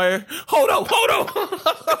LimeWire. Hold on.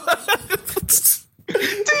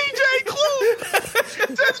 DJ Clue,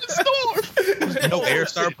 Desert Storm. No air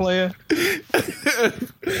start playing,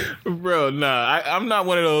 bro. Nah, I'm not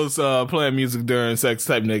one of those playing music during sex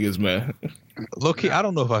type niggas, man. Low key, I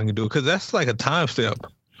don't know if I can do it because that's like a timestamp.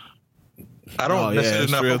 I don't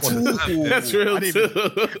necessarily know. That's real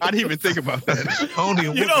too. I didn't even think about that.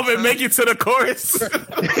 You don't even make it to the chorus.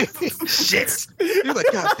 Shit. You're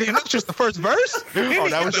like, God damn, that's just the first verse? Oh,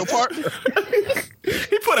 that was your part? He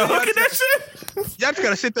put a hook in that shit? Y'all just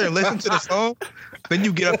gotta sit there and listen to the song. Then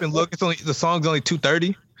you get up and look. The song's only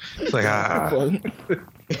 2:30. It's like,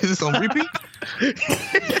 is this on repeat?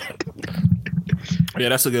 Yeah,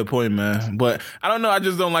 that's a good point, man. But I don't know. I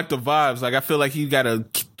just don't like the vibes. Like, I feel like you gotta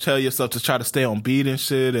tell yourself to try to stay on beat and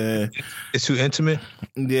shit, and it's too intimate.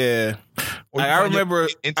 Yeah, like, I remember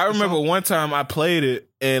one time I played it,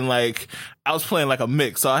 and like I was playing like a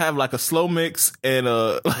mix. So I have like a slow mix and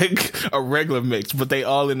like a regular mix, but they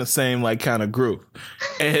all in the same like kind of group.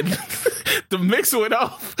 And the mix went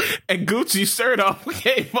off, and Gucci's shirt off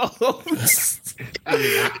came off.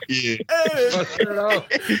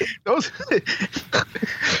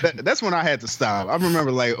 That's when I had to stop. I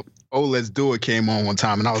remember like "Oh Let's Do It" came on one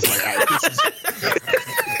time, and I was like, right,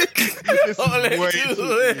 this is way too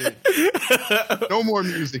weird. No more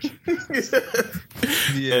music.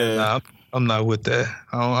 Yeah, nah, I'm not with that.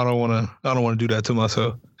 I don't want to do that to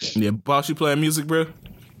myself. Yeah, boss, you playing music, bro?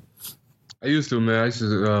 I used to, man. I used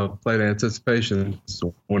to play the Anticipation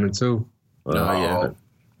 1 and 2.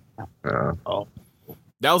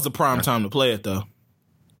 That was the prime time to play it, though.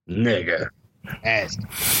 Nigga. Ass.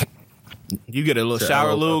 You get a little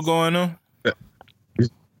shower lube going on? You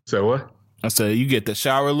said what? I said, you get the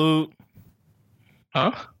shower lube?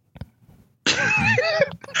 Huh?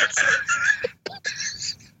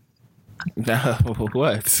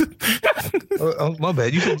 What? Oh, my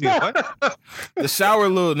bad. You said what? The shower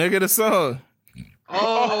lube, nigga, the song.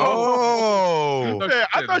 Oh. Yeah,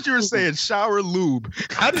 I thought you were saying shower lube.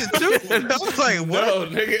 I did too. I was like, what? No,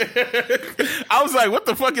 nigga. I was like, what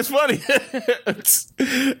the fuck is funny?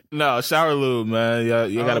 No, shower lube, man.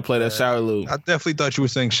 You gotta play that shower lube. I definitely thought you were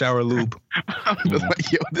saying shower lube.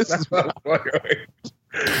 Like, yo, this is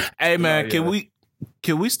Hey, man, can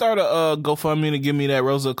we start a GoFundMe to give me that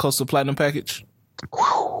Rosa Costa Platinum package?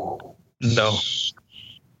 No.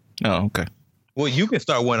 Oh, okay. Well, you can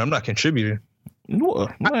start one. I'm not contributing.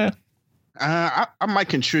 I might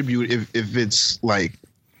contribute if it's like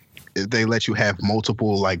if they let you have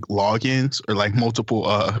multiple like logins or like multiple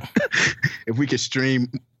if we could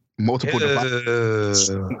stream multiple devices.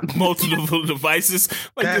 Multiple devices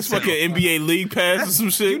like this fucking NBA League Pass or some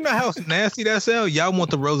shit. You know how nasty that sounds? Y'all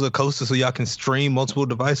want the Rosa Costa so y'all can stream multiple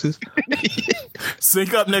devices?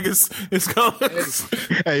 Sync up, niggas. It's coming.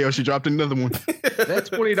 Hey, yo, she dropped another one. That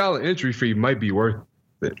 $20 entry fee might be worth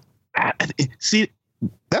it. See,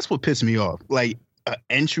 that's what pissed me off. Like an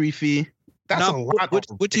entry fee. That's a lot.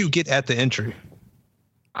 What do you get at the entry?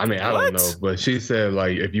 I mean, I don't know, but she said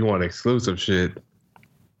like if you want exclusive shit,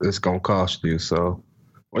 it's gonna cost you. So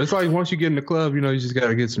it's like once you get in the club, you know, you just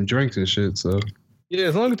gotta get some drinks and shit. So yeah,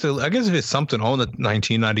 as long as I guess if it's something on the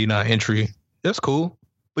 $19.99 entry, that's cool.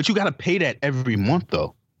 But you gotta pay that every month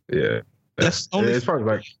though. Yeah, that's only it's probably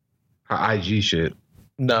like her IG shit.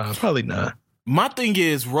 Nah, probably not. My thing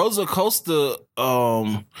is Rosa Costa,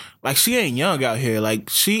 like she ain't young out here. Like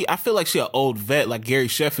I feel like she an old vet, like Gary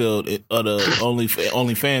Sheffield of the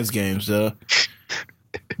OnlyFans games.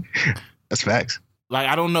 That's facts. Like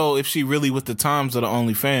I don't know if she really with the times of the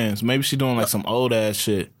OnlyFans. Maybe she doing like some old ass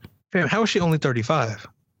shit. Fam, how is she only 35?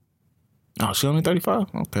 Oh, she only 35?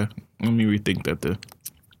 Okay. Let me rethink that then.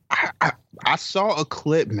 I saw a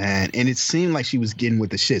clip, man, and it seemed like she was getting with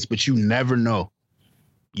the shits, but you never know.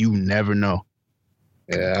 You never know.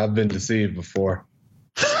 Yeah, I've been deceived before.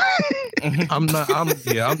 I'm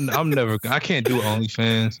never. I can't do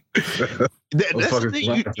OnlyFans. That's the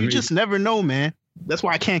thing. You just never know, man. That's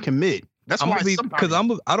why I can't commit. That's why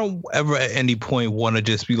I don't ever at any point want to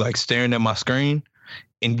just be like staring at my screen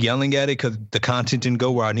and yelling at it because the content didn't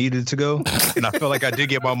go where I needed it to go, and I feel like I did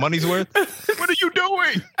get my money's worth. What are you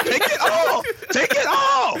doing? Take it off! Take it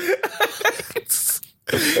off!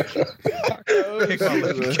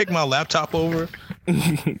 Kick my laptop over.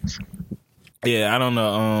 Yeah, I don't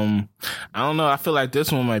know. I feel like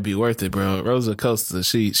this one might be worth it, bro. Rosa Costa,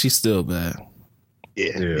 she's still bad.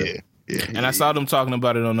 Yeah. And I saw them talking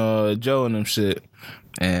about it on Joe and them shit,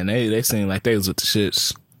 and they seemed like they was with the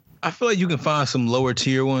shits. I feel like you can find some lower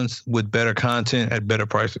tier ones with better content at better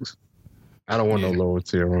prices. I don't want no lower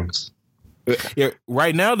tier ones. Yeah,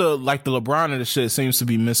 right now the LeBron and the shit seems to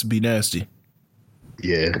be Miss B Nasty.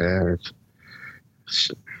 Yeah.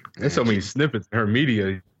 There's so many snippets in her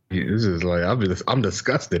media. This is like I'm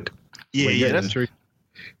disgusted. Yeah, that's true.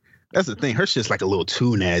 That's the thing. Her shit's like a little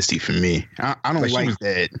too nasty for me. I don't like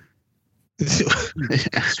that.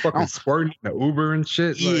 Fucking squirting in the Uber and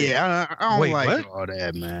shit. Yeah, I don't like what? all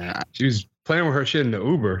that, man. She was playing with her shit in the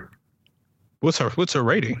Uber. What's her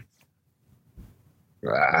rating?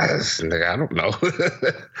 I don't know.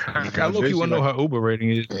 I look, you want to know her Uber rating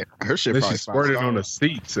is. Yeah, her shit then probably she squirted on the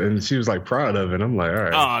seats, and she was like proud of it. I'm like, all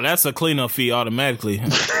right. Oh, that's a cleanup fee automatically.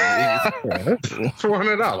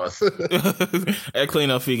 $400. That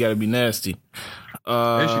cleanup fee got to be nasty.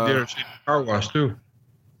 And she did her shit in the car wash too.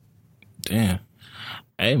 Damn.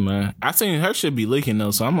 Hey, man. I seen her shit be leaking,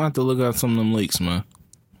 though, so I'm going to have to look at some of them leaks, man.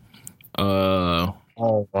 I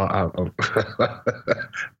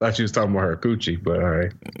thought you was talking about her coochie, but all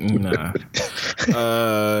right. Nah.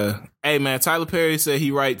 Hey, man, Tyler Perry said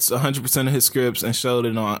he writes 100% of his scripts and showed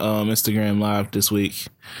it on Instagram Live this week.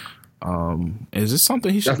 Is this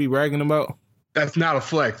something he should be bragging about? That's not a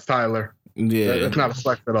flex, Tyler. Yeah. That's not a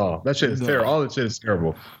flex at all. That shit is terrible. All that shit is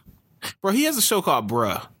terrible. Bro, he has a show called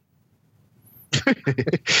Bruh.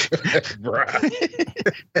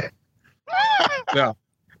 No,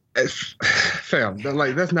 fam,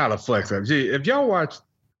 like that's not a flex. Gee, if y'all watch,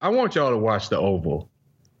 I want y'all to watch The Oval.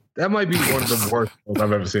 That might be one of the worst shows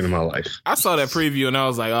I've ever seen in my life. I saw that preview and I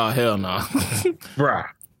was like, oh hell no, bruh,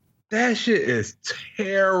 that shit is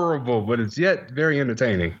terrible, but it's yet very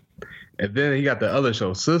entertaining. And then he got the other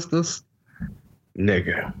show, Sisters,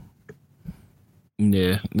 nigga.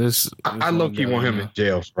 Yeah, I low-key want him in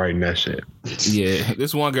jail for writing that shit. Yeah,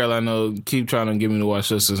 this one girl I know keep trying to get me to watch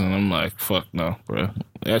Sisters, and I'm like, fuck no, bro.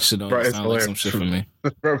 That shit don't sound like some shit for me.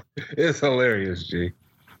 Bro, it's hilarious, G.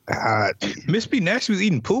 Miss B Nasty was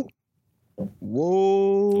eating poop.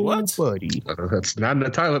 Whoa, what, buddy? That's not in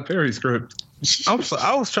the Tyler Perry script. I was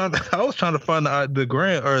trying to find the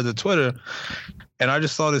gram or the Twitter, and I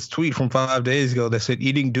just saw this tweet from 5 days ago that said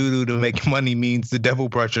eating doo-doo to make money means the devil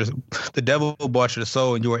brought your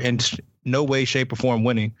soul and you are in no way, shape, or form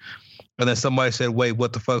winning. And then somebody said, wait,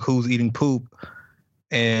 what the fuck? Who's eating poop?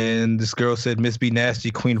 And this girl said, Miss B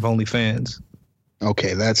Nasty, queen of OnlyFans.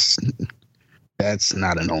 Okay, that's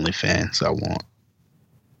not an OnlyFans I want.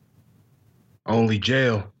 Only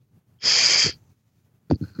jail.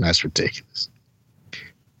 That's ridiculous.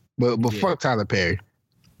 But fuck Tyler Perry.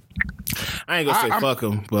 I ain't gonna say fuck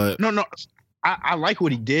him, but no. I like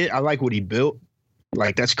what he did. I like what he built.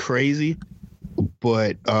 Like that's crazy.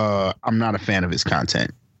 But I'm not a fan of his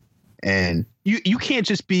content. And you can't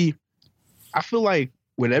just be. I feel like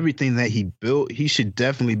with everything that he built, he should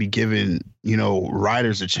definitely be giving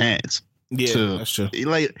writers a chance. Yeah, that's true.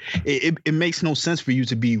 Like it makes no sense for you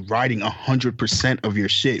to be writing 100% of your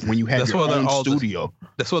shit when you have your own studio.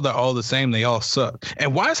 That's why they're all the same. They all suck.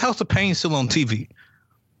 And why is House of Pain still on TV?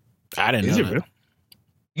 I didn't know that.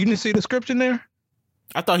 You didn't see the script in there?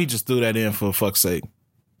 I thought he just threw that in for fuck's sake.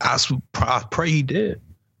 I pray he did.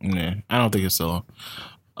 Yeah, I don't think it's so.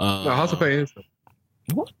 No, House of Pain is.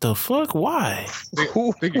 What the fuck? Why? I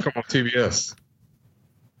think you come on TBS.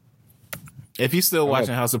 If you're still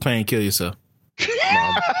watching House of Pain, kill yourself.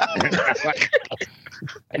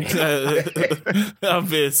 I'm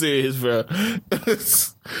being serious, bro.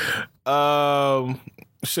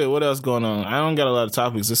 Shit, what else going on? I don't got a lot of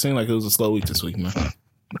topics. It seemed like it was a slow week this week, man.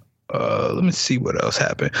 Let me see what else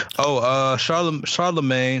happened.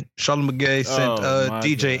 Charlamagne Gay sent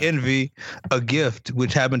DJ God. Envy a gift,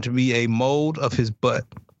 which happened to be a mold of his butt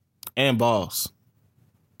and balls,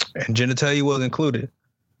 and genitalia was included.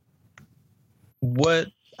 What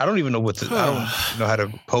I don't even know what to. I don't know how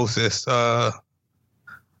to post this.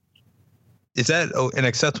 Is that an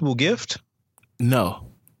acceptable gift? No.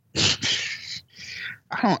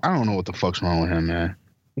 I don't know what the fuck's wrong with him, man.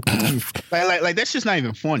 like that's just not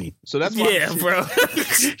even funny. So that's why bro.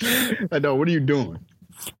 Like, no, what are you doing,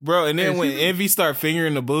 bro? And then when Envy start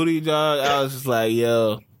fingering the booty, dog, I was just like,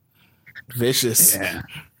 yo, vicious.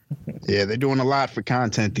 Yeah, they're doing a lot for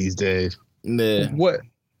content these days. Yeah. What?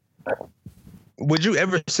 Would you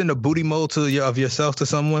ever send a booty mold of yourself to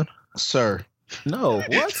someone, sir? No.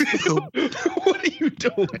 What? What are you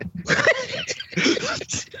doing?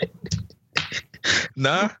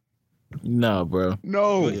 Nah. No, bro.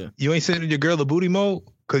 No. You ain't sending your girl a booty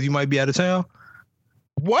mold because you might be out of town?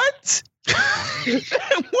 What?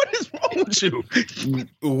 What is wrong with you?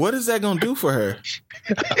 What is that gonna do for her?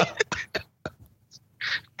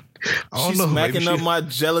 She's smacking up my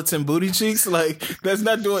gelatin booty cheeks. Like, that's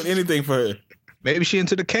not doing anything for her. Maybe she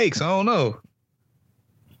into the cakes. I don't know.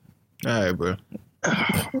 All right, bro.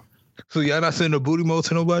 So y'all not sending a booty mold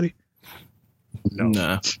to nobody? No.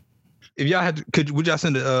 Nah. If y'all had, would y'all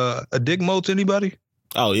send a dick mold to anybody?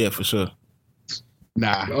 Oh yeah, for sure.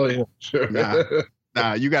 Nah. Oh yeah, sure.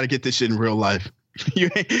 Nah. You got to get this shit in real life. You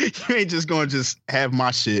ain't just gonna just have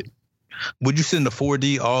my shit. Would you send a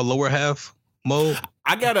 4D all lower half mold?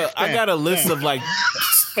 I got a list of like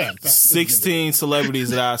 16 celebrities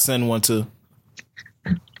that I send one to.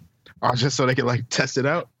 Oh, just so they can like test it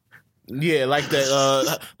out. Yeah, like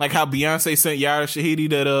that. Like how Beyonce sent Yara Shahidi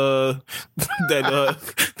the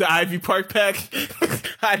Ivy Park pack.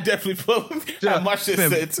 I definitely put my shit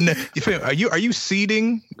sent. Are you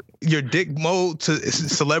seeding your dick mold to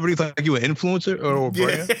celebrities like you an influencer or a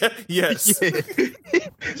brand? Yes. Yeah.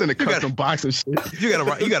 It's in a custom box of shit. You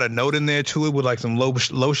got a note in there to it with like some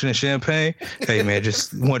lotion and champagne. Hey man,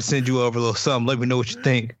 just want to send you over a little something. Let me know what you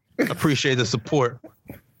think. Appreciate the support.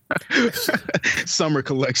 Summer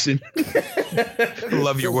collection.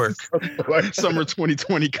 Love your work. Summer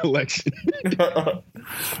 2020 collection.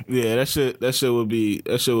 Yeah, that shit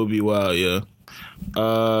would be wild. Yeah.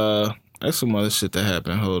 That's some other shit that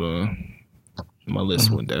happened. Hold on, my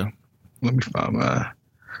list went down. Let me find my.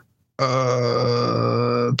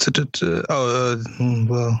 Well,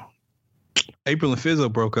 April and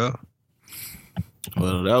Fizzo broke up.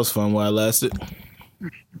 Well, that was fun while it lasted.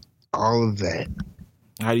 All of that.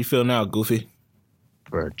 How do you feel now, Goofy?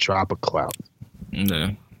 For a drop of clout.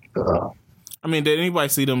 Yeah. I mean, did anybody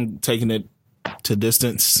see them taking it to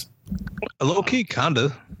distance? A low key,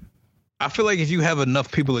 kinda. I feel like if you have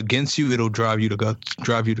enough people against you, it'll drive you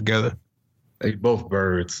together. They both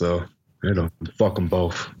birds, so fuck them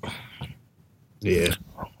both. Yeah.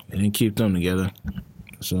 They didn't keep them together.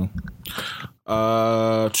 So,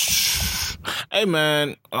 hey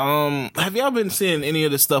man, have y'all been seeing any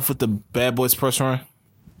of the stuff with the Bad Boys press run?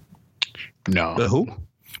 No. The who?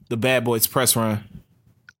 The Bad Boys press run.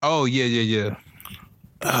 Oh yeah.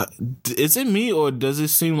 Is it me or does it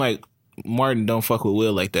seem like Martin don't fuck with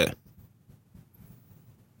Will like that?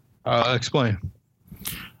 Explain.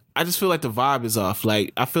 I just feel like the vibe is off.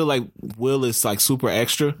 Like, I feel like Will is like super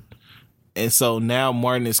extra. And so now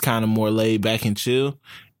Martin is kind of more laid back and chill.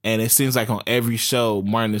 And it seems like on every show,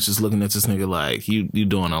 Martin is just looking at this nigga like, you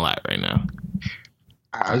doing a lot right now.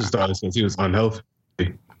 I just thought it since he was unhealthy.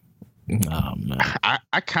 Oh, man.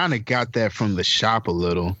 I kind of got that from the shop a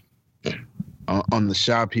little. On the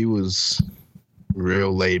shop, he was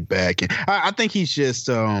real laid back. And I think he's just,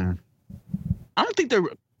 I don't think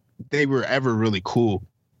they were ever really cool.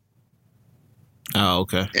 Oh,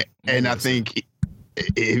 okay. And I think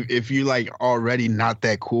if you like already not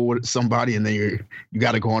that cool with somebody and then you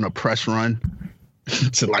got to go on a press run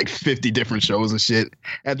to like 50 different shows and shit,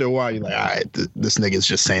 after a while you're like, all right, this nigga's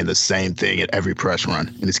just saying the same thing at every press run,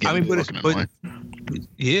 and it's getting annoying.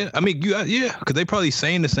 Yeah, I mean, because they probably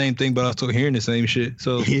saying the same thing, but also hearing the same shit.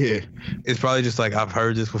 So yeah, it's probably just like I've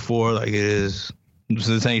heard this before. Like it is.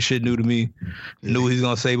 So this ain't shit new to me. Knew what he's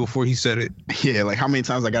gonna say before he said it. Yeah, like how many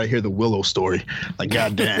times I gotta hear the Willow story? Like,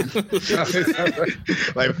 goddamn. Like, fam,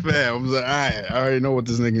 I was like, all right, I already know what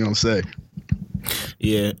this nigga gonna say.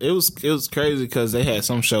 Yeah, it was crazy because they had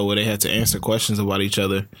some show where they had to answer questions about each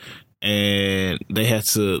other, and they had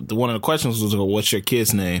to. One of the questions was, "What's your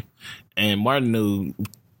kid's name?" And Martin knew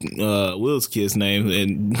Will's kid's name,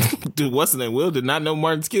 and dude, what's the name? Will did not know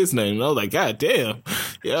Martin's kid's name. And I was like, God damn.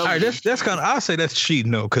 Yeah, all right, that's kind of. I say that's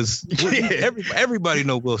cheating though, because everybody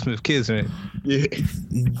know Will Smith's kid's name.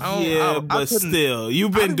 Yeah, but still, you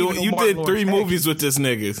did 3 movies with this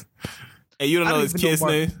nigga, and you don't know his kid's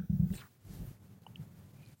name.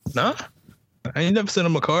 Nah, I ain't never sent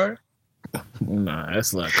him a card. Nah,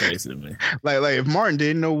 that's a lot crazy to me. Like if Martin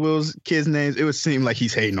didn't know Will's kids' names, it would seem like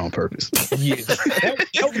he's hating on purpose. Yeah,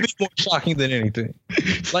 that would be more shocking than anything.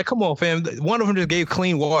 Like, come on, fam. One of them just gave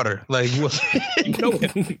clean water. Like, what? You know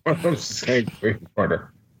it. I'm saying clean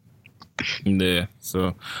water. Yeah.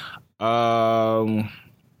 So, Ari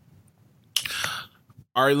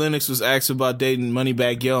Lennox was asked about dating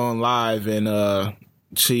Moneybagg Yo on live, and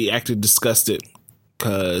she acted disgusted.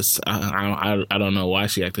 Because I don't know why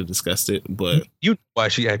she acted disgusted, but you know why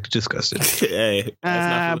she acted disgusted. Hey,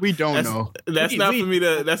 we don't know. That's not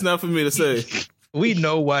for me to say. We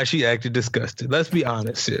know why she acted disgusted. Let's be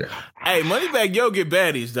honest here. Hey, Moneybagg Yo get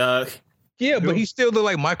baddies, dog. Yeah, but he still look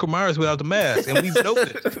like Michael Myers without the mask, and we know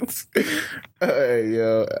it. Hey,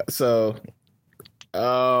 yo. So,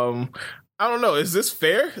 I don't know. Is this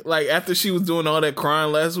fair? Like after she was doing all that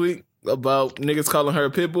crying last week about niggas calling her a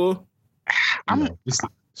pit bull.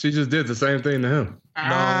 She just did the same thing to him. No,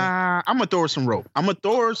 I'm gonna throw her some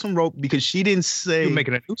rope. Because she didn't say. You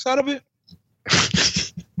making a noose out of it?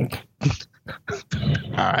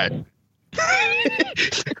 All right.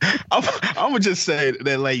 I'm gonna just say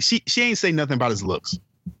that like she ain't say nothing about his looks.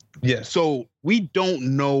 Yeah. So we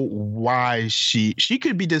don't know why she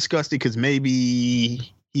could be disgusted because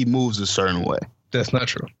maybe he moves a certain way. That's not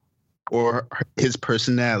true. Or his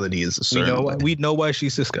personality is a certain way. We know why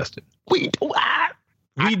she's disgusted. I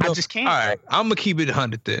just can't. All right, I'm gonna keep it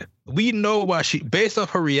 100 then. We know why based off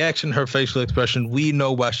her reaction, her facial expression, we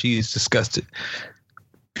know why she is disgusted.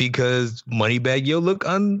 Because Moneybagg Yo look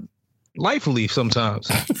unlikely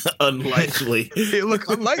sometimes. Unlikely. It look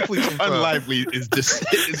unlikely sometimes. Unlikely is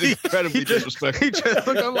incredibly disrespectful. He just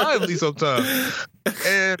look unlikely sometimes.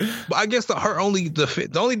 And I guess the only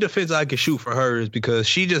defense I can shoot for her is because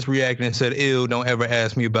she just reacted and said, "Ew, don't ever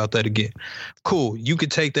ask me about that again." Cool. You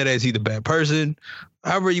could take that as he's a bad person.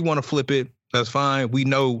 However you want to flip it, that's fine. We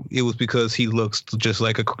know it was because he looks just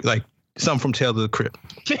like some from Tales of the Crypt.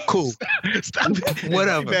 Cool. Stop.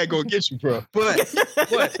 Whatever. Bad gonna get you, bro. But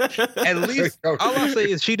at least all I'll say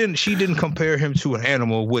is she didn't compare him to an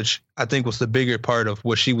animal, which I think was the bigger part of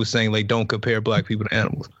what she was saying. Like, don't compare black people to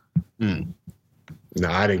animals. No,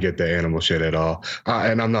 I didn't get the animal shit at all.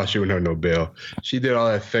 And I'm not shooting her no bill. She did all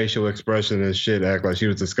that facial expression and shit, act like she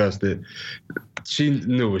was disgusted. She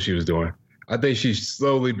knew what she was doing. I think she's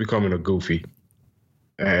slowly becoming a goofy.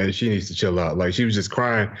 And she needs to chill out. Like, she was just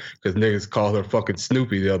crying because niggas called her fucking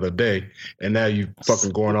Snoopy the other day. And now you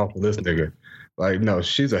fucking going off with this nigga. Like, no,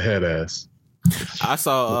 she's a head ass. I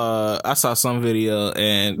saw some video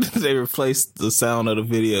and they replaced the sound of the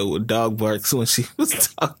video with dog barks when she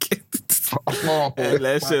was talking. And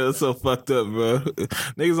that shit was so fucked up, bro.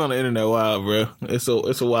 Niggas on the internet wild, bro. It's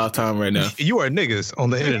a wild time right now. You are niggas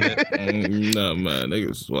on the internet. No, man,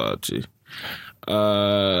 niggas wild, G.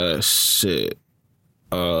 Shit.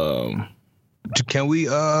 Can we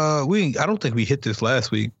I don't think we hit this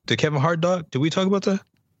last week. The Kevin Hart doc, did we talk about that?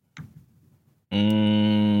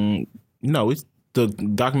 No, it's the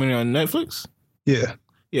documentary on Netflix. Yeah,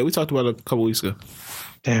 we talked about it a couple weeks ago.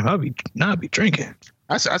 Damn, I'll be drinking.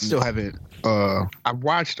 I still haven't. I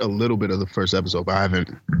watched a little bit of the first episode, but I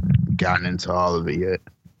haven't gotten into all of it yet.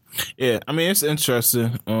 Yeah, I mean, it's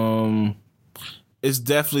interesting. It's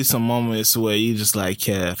definitely some moments where you just like,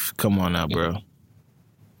 Kev, come on now, bro.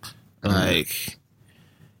 Like,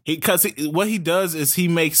 what he does is he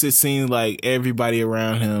makes it seem like everybody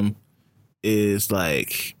around him is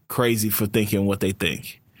like crazy for thinking what they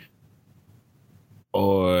think.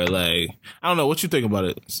 Or like, I don't know, what you think about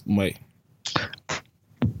it, Mike?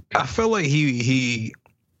 I feel like he's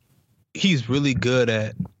really good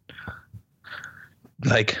at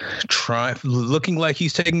like looking like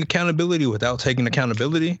he's taking accountability without taking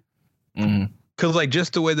accountability. Mm-hmm. Cause like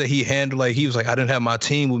just the way that he handled, like he was like, I didn't have my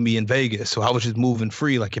team with me in Vegas, so I was just moving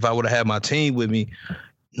free. Like if I would have had my team with me,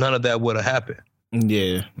 none of that would have happened.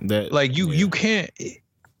 Yeah, that you can't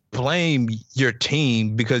blame your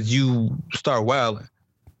team because you start wilding.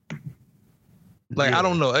 Like I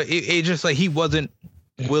don't know, it just like he wasn't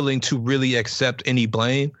willing to really accept any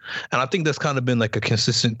blame, and I think that's kind of been like a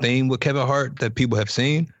consistent theme with Kevin Hart that people have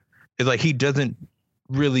seen. Is like he doesn't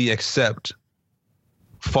really accept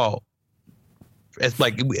fault. It's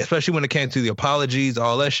like, especially when it came to the apologies,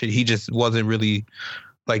 all that shit, he just wasn't really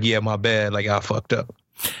like, yeah, my bad, like I fucked up.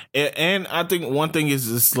 And I think one thing is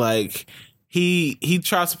just like he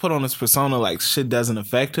tries to put on this persona like shit doesn't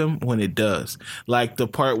affect him when it does. Like the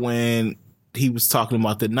part when he was talking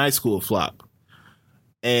about the Night School flop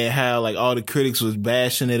and how like all the critics was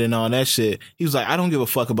bashing it and all that shit. He was like, I don't give a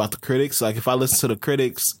fuck about the critics. Like if I listen to the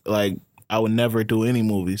critics, like I would never do any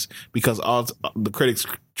movies because all the critics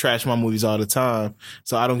trash my movies all the time,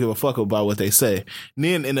 so I don't give a fuck about what they say. And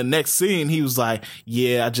then in the next scene, he was like,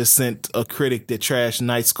 yeah, I just sent a critic that trashed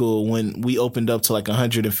Night School when we opened up to like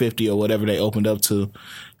 150 or whatever they opened up to.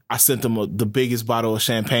 I sent them the biggest bottle of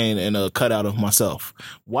champagne and a cutout of myself.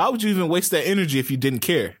 Why would you even waste that energy if you didn't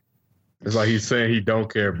care? It's like he's saying he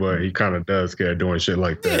don't care, but he kind of does care doing shit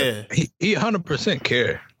like that. Yeah, he 100%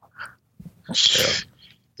 care.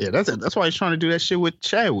 Yeah, that's why he's trying to do that shit with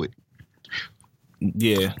Chadwick.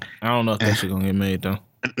 Yeah, I don't know if that shit gonna get made though.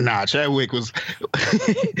 Nah, Chadwick wasn't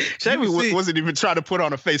even trying to put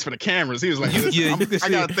on a face for the cameras. He was like, I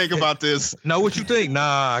gotta think about this. No, what you think?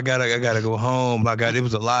 Nah, I gotta go home. It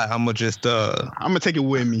was a lot. I'm gonna just I'm gonna take it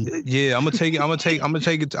with me. Yeah, I'm gonna take it.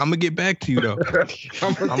 I'm gonna get back to you though.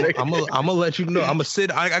 I'm gonna let you know. I'm gonna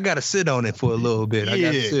sit. I gotta sit on it for a little bit. I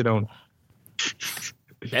gotta sit on it.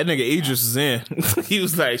 That nigga Idris is in. He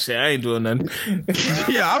was like, shit, I ain't doing nothing.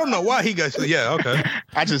 Yeah, I don't know why he got. Yeah, okay.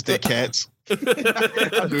 I just did Cats.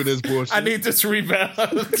 I do this bullshit. I need this rebound.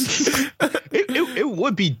 It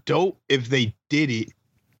would be dope if they did it.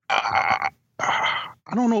 I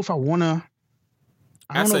don't know if I wanna.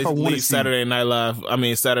 I don't know if I want to Saturday Night Live. I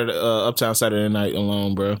mean, Uptown Saturday Night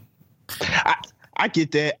alone, bro. I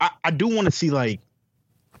get that. I do want to see like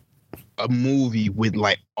a movie with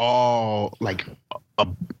like all like a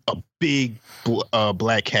big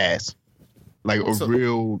black cast, like a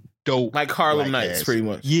real dope, like Harlem Nights, cast. Pretty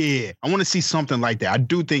much. Yeah, I want to see something like that. I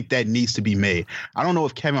do think that needs to be made. I don't know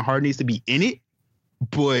if Kevin Hart needs to be in it,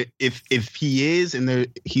 but if he is, and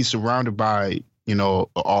he's surrounded by an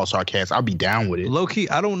all-star cast, I'll be down with it. Low key,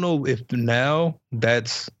 I don't know if now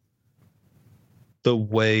that's the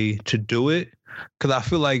way to do it, because I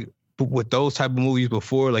feel like with those type of movies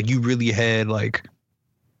before, like you really had like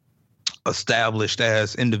established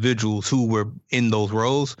as individuals who were in those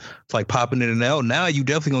roles. It's like popping in and out. Now you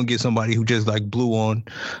definitely gonna get somebody who just like blew on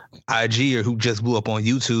IG or who just blew up on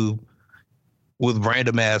YouTube with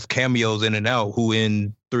random ass cameos in and out, who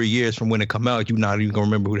in 3 years from when it come out, you're not even gonna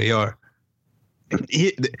remember who they are.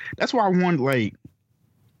 That's why I want, like,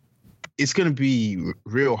 it's gonna be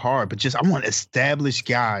real hard, but just I want established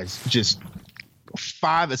guys, just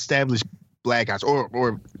 5 established black guys,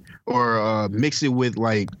 or mix it with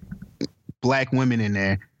like black women in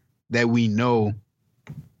there that we know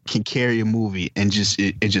can carry a movie and just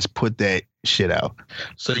put that shit out.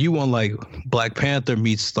 So you want like Black Panther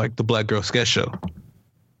meets like the Black Girl Sketch Show?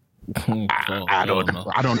 I don't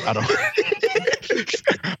know.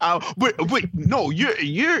 But no,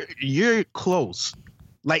 you're close.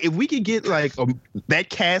 Like if we could get like that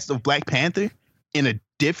cast of Black Panther in a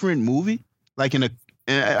different movie, like it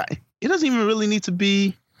doesn't even really need to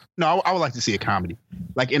be. No, I would like to see a comedy.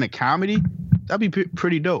 Like in a comedy, that'd be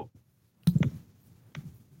pretty dope.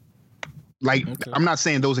 Like okay. I'm not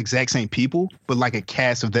saying those exact same people, but like a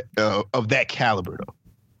cast of that caliber though.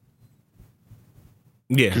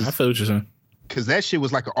 Yeah, I feel what you're saying. Because that shit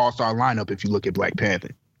was like an all-star lineup. If you look at Black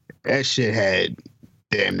Panther, that shit had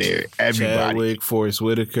damn near everybody. Chadwick, Forrest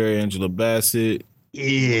Whitaker, Angela Bassett.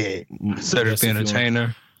 Yeah, Cedric the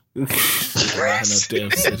Entertainer.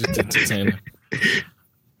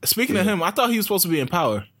 Speaking of him, I thought he was supposed to be in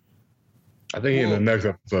Power. I think in the next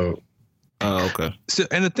episode. Oh, okay. So,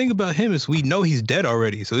 and the thing about him is we know he's dead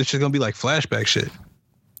already, so it's just gonna be like flashback shit.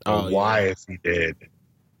 Why is he dead?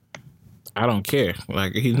 I don't care.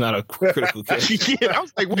 Like he's not a critical character. Yeah, I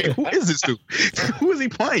was like, wait, who is this dude? Who is he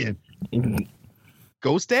playing?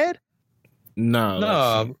 Ghost Dad?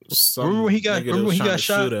 No. Remember when he got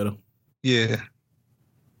shot? At him. Yeah.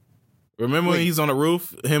 Remember when he's on the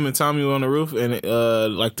roof? Him and Tommy were on the roof, and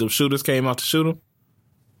like the shooters came out to shoot him.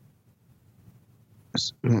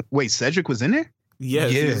 Wait, Cedric was in there?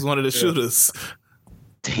 Yes, he was one of the shooters.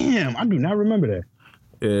 Damn, I do not remember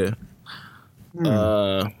that.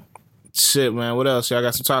 Yeah. Shit, man. What else? Y'all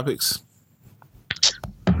got some topics?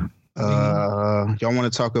 Y'all want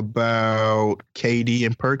to talk about KD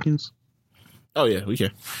and Perkins? Oh yeah, we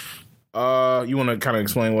can. You want to kind of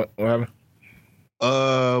explain what happened?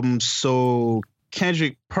 So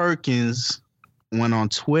Kendrick Perkins went on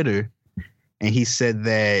Twitter and he said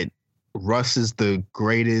that Russ is the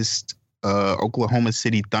greatest Oklahoma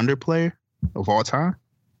City Thunder player of all time,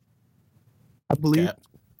 I believe.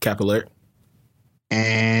 Cap alert.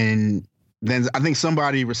 And then I think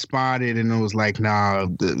somebody responded and it was like, nah,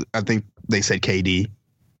 I think they said KD.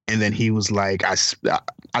 And then he was like, I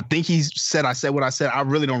think he said, I said what I said. I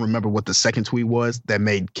really don't remember what the second tweet was that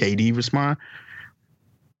made KD respond.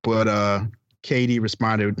 But KD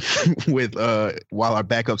responded with while our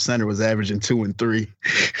backup center was averaging 2 and 3,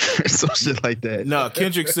 some shit like that. No,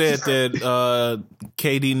 Kendrick said that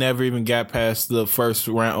KD never even got past the first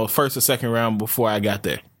round or first or second round before I got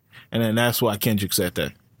there, and then that's why Kendrick said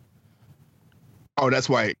that. That's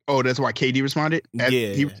why KD responded.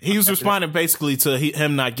 He was responding basically to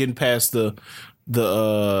him not getting past the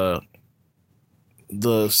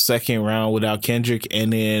second round without Kendrick,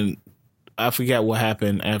 and then I forgot what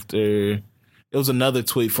happened after. It was another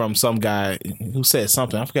tweet from some guy who said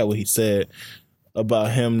something. I forgot what he said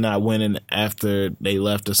about him not winning after they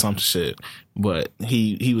left or some shit. But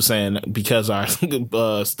he was saying because our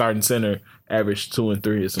starting center averaged 2 and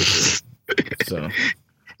 3 or some shit. So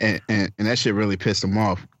and that shit really pissed him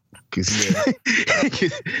off. Cause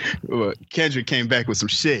Kendrick came back with some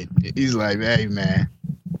shit. He's like, "Hey man,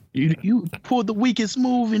 you pulled the weakest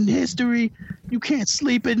move in history. You can't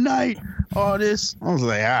sleep at night. All this." I was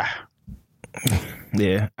like,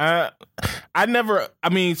 Yeah,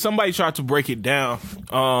 somebody tried to break it down.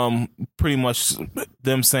 Pretty much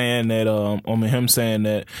them saying that, him saying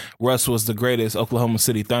that Russ was the greatest Oklahoma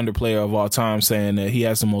City Thunder player of all time, saying that he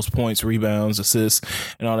has the most points, rebounds, assists,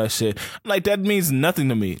 and all that shit. Like, that means nothing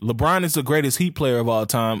to me. LeBron is the greatest Heat player of all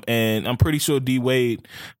time, and I'm pretty sure D Wade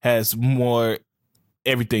has more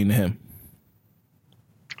everything to him.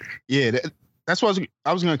 Yeah, that's what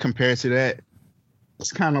I was going to compare it to that.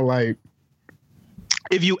 It's kind of like,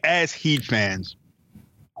 if you ask Heat fans,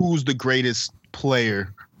 who's the greatest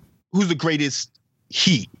player, who's the greatest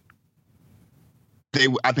Heat,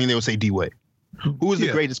 I think they would say D Wade. Who is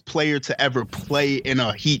the greatest player to ever play in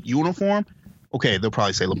a Heat uniform? Okay, they'll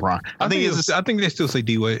probably say LeBron. I think they still say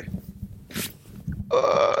D Wade.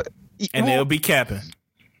 And they'll be capping.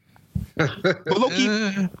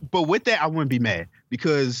 But with that, I wouldn't be mad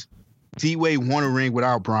because D Wade won a ring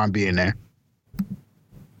without Bron being there.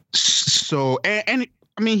 So and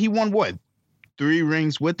I mean, he won what? 3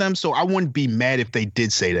 rings with them. So I wouldn't be mad if they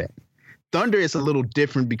did say that. Thunder is a little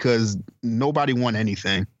different because nobody won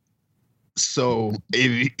anything. So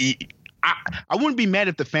I wouldn't be mad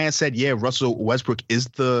if the fans said, yeah, Russell Westbrook is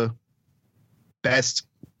the best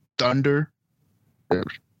Thunder.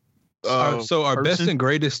 So are best and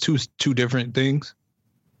greatest two different things?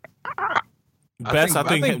 I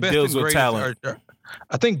think deals with talent.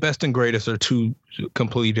 I think best and greatest are 2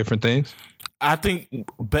 completely different things. I think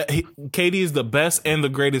KD is the best and the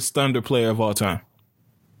greatest Thunder player of all time.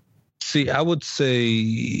 See, I would say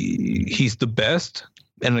he's the best,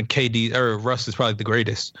 and then KD or Russ is probably the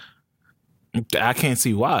greatest. I can't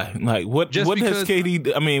see why. Like, what has KD?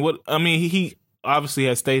 He obviously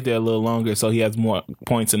has stayed there a little longer, so he has more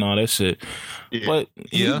points and all that shit. Yeah. But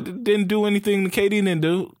he didn't do anything that KD didn't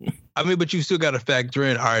do. I mean, but you still got to factor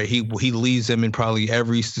in. All right, he leads them in probably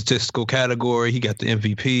every statistical category. He got the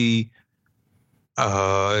MVP.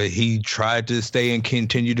 He tried to stay and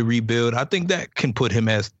continue to rebuild. I think that can put him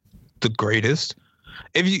as the greatest.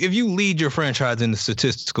 If you lead your franchise in the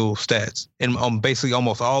statistical stats and basically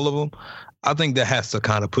almost all of them, I think that has to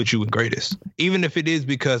kind of put you in greatest, even if it is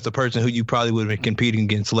because the person who you probably would have been competing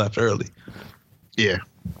against left early. Yeah,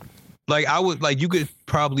 you could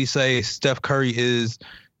probably say Steph Curry is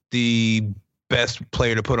the best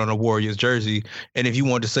player to put on a Warriors jersey, and if you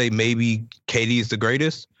want to say maybe KD is the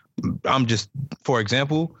greatest, for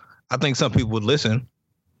example, I think some people would listen.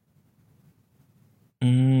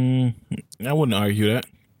 I wouldn't argue that.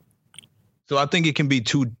 So I think it can be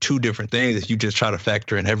two different things if you just try to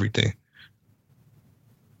factor in everything.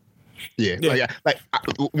 Yeah.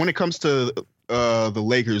 When it comes to the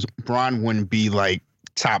Lakers, Bron wouldn't be like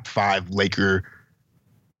top 5 Laker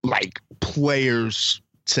players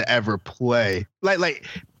to ever play. Like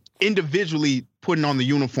individually putting on the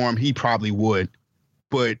uniform, he probably would,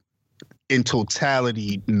 but in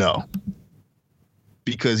totality, no,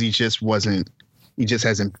 because he just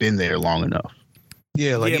hasn't been there long enough.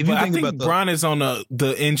 Yeah, I think Bron is on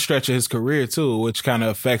the end stretch of his career too, which kind of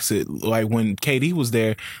affects it. Like when KD was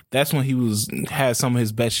there, that's when he had some of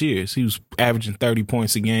his best years. He was averaging 30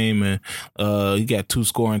 points a game, and he got 2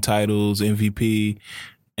 scoring titles, MVP,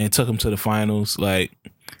 and took him to the finals. Like,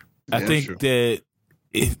 I think that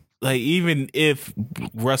even if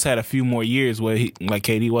Russ had a few more years where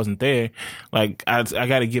KD wasn't there, like I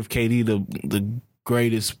got to give KD the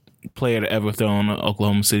greatest player to ever throw on the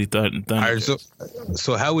Oklahoma City Thunder. All right,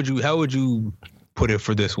 so how would you put it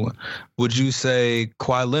for this one? Would you say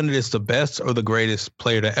Kawhi Leonard is the best or the greatest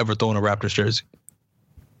player to ever throw on a Raptors jersey?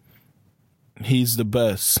 He's the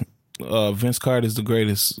best. Vince Carter is the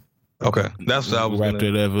greatest. Okay, that's what I was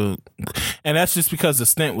Raptor ever, and that's just because the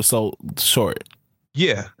stint was so short.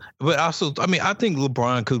 Yeah, but also, I mean, I think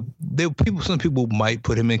LeBron could. Some people might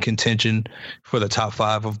put him in contention for the top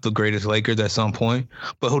 5 of the greatest Lakers at some point,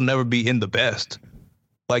 but he'll never be in the best.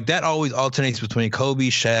 Like that always alternates between Kobe,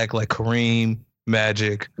 Shaq, like Kareem,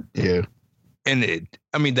 Magic. Yeah, and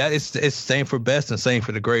it's same for best and same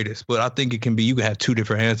for the greatest. But I think it can be. You can have 2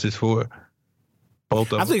 different answers for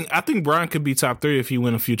both of them. I think Bron could be top 3 if he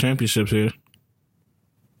win a few championships here.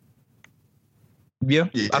 Yeah,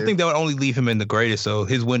 I think that would only leave him in the greatest, so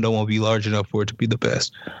his window won't be large enough for it to be the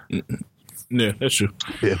best. Yeah, that's true.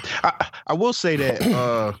 Yeah, I will say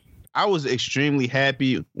that I was extremely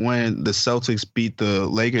happy when the Celtics beat the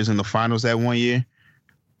Lakers in the finals that one year.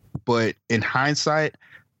 But in hindsight,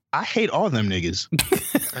 I hate all them niggas.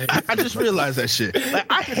 I just realized that shit. Like,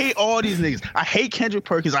 I hate all these niggas. I hate Kendrick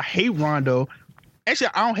Perkins. I hate Rondo.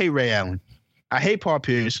 Actually, I don't hate Ray Allen. I hate Paul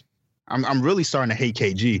Pierce. I'm really starting to hate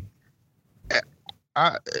KG.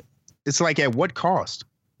 It's like, at what cost?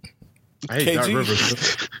 I hate Doc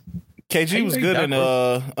Rivers. KG was good in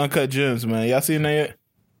Uncut Gems, man. Y'all seen that yet?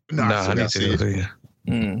 Nah, I need to see it.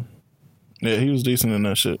 Yeah, he was decent in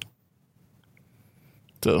that shit.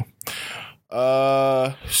 So,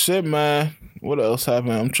 shit, man. What else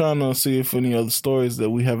happened? I'm trying to see if any other stories that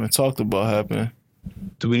we haven't talked about happen.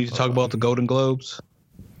 Do we need to talk about the Golden Globes?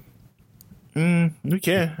 We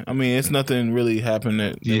can. I mean, it's nothing really happened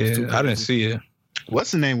that yeah, I didn't see it.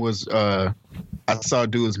 What's the name was? I saw a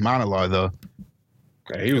dude's monologue though.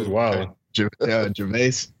 Yeah, he was wild.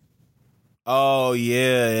 Gervais. Oh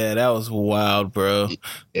yeah, that was wild, bro.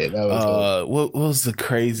 Yeah, that was. What was the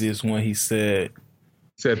craziest one he said?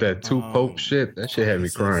 Said that two Pope shit. That shit had me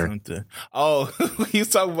crying. Something. Oh, he's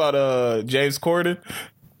talking about James Corden.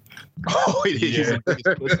 Oh, yeah.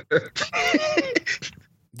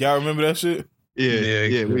 Y'all remember that shit?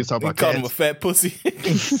 Yeah. We was talking about. Called him a fat pussy.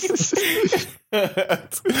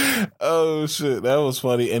 Oh shit, that was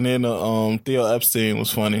funny. And then Theo Epstein was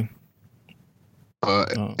funny.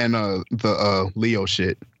 And the Leo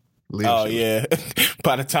shit. Yeah.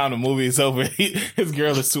 By the time the movie is over, his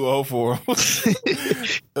girl is too old for him.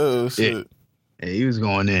 Oh shit. Yeah, he was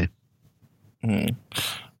going in.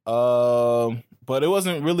 But it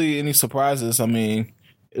wasn't really any surprises. I mean,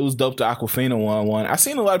 it was dope to Aquafina won. I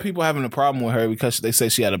seen a lot of people having a problem with her because they say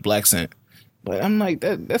she had a black scent. But I'm like,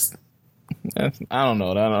 that's I don't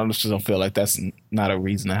know. I just don't feel like that's not a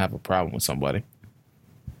reason to have a problem with somebody.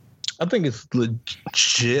 I think it's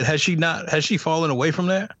legit. Has she fallen away from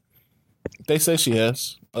that? They say she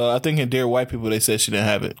has. I think in Dear White People, they said she didn't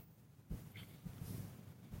have it.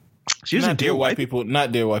 She was not in Dear White People.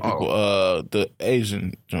 Not Dear White People. The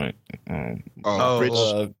Asian joint. Rich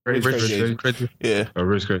Crazy. Yeah.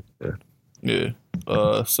 Rich Crazy. Yeah.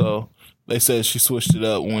 So they said she switched it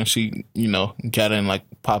up when she, got in like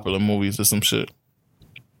popular movies or some shit.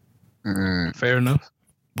 Fair enough.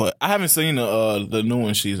 But I haven't seen the new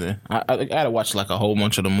one she's in. I gotta watch like a whole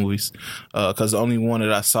bunch of the movies because the only one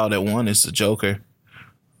that I saw that one is the Joker.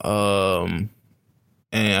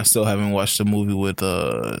 And I still haven't watched the movie with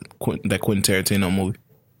that Quentin Tarantino movie.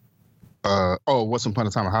 Once Upon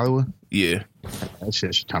a Time in Hollywood? Yeah. That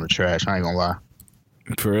shit's kind of trash. I ain't gonna lie.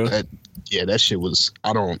 For real? That shit was.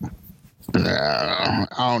 I don't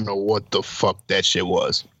know what the fuck that shit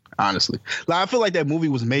was. Honestly, like I feel like that movie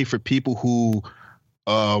was made for people who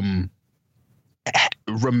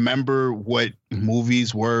remember what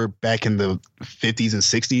movies were back in the 50s and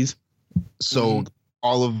 60s. So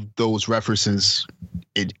all of those references,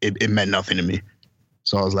 it meant nothing to me.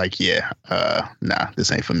 So I was like, nah,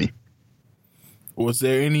 this ain't for me. Was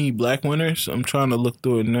there any black winners? I'm trying to look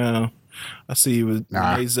through it now. I see it was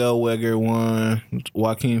Renee Zellweger won,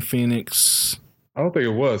 Joaquin Phoenix. I don't think it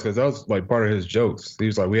was because that was like part of his jokes. He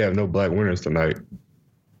was like, "We have no black winners tonight."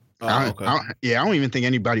 Okay. I don't even think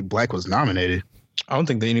anybody black was nominated. I don't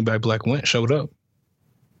think that anybody black showed up.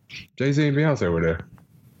 Jay-Z and Beyonce were there.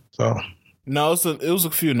 So no, it was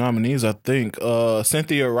a few nominees. I think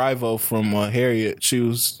Cynthia Erivo from Harriet, she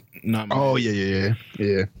was nominated. Oh yeah.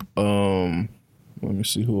 Let me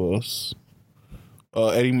see who else.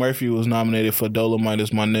 Eddie Murphy was nominated for Dolomite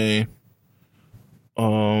Is My Name.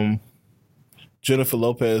 Jennifer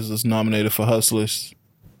Lopez was nominated for Hustlers.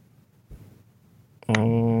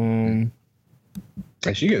 And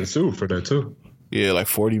she getting sued for that too. Yeah, like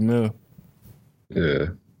 40 mil. Yeah.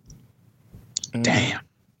 Damn.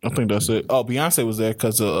 I think that's it. Oh, Beyonce was there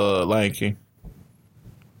because of Lion King.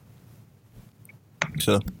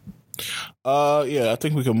 So, I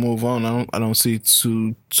think we can move on. I don't see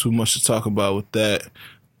too much to talk about with that.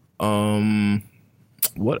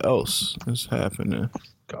 What else is happening?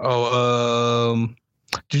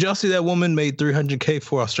 Did y'all see that woman made $300K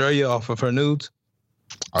for Australia off of her nudes?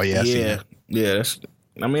 Oh yeah, Yeah,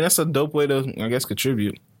 that's a dope way to, I guess,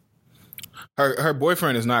 contribute. Her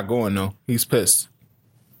boyfriend is not going though. He's pissed.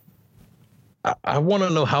 I want to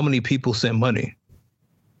know how many people sent money,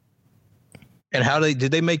 and how did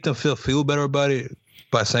they make them feel better about it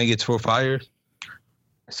by saying it's for fires?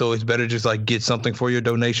 So it's better just like get something for your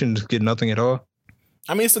donation, just get nothing at all.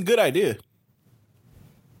 I mean, it's a good idea.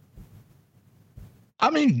 I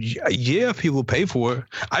mean, yeah, people pay for it.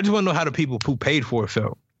 I just want to know how the people who paid for it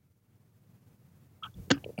felt.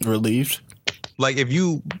 Relieved. Like if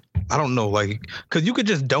you, I don't know, like, because you could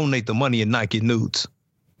just donate the money and not get nudes.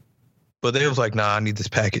 But they was like, nah, I need this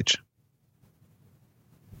package.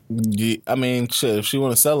 Yeah, I mean, shit, if she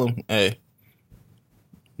want to sell them, hey,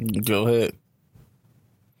 go ahead.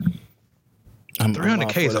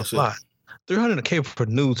 300K is a lot. 300K for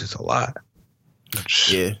nudes is a lot.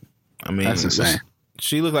 Yeah. I mean, that's insane.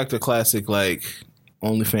 She looked like the classic, like,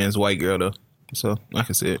 OnlyFans white girl, though. So I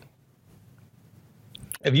can see it.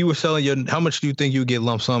 If you were selling how much do you think you would get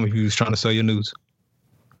lump sum if you was trying to sell your nudes?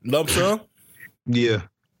 Lump sum? Yeah.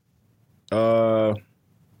 At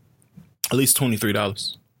least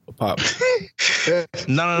 $23 a pop.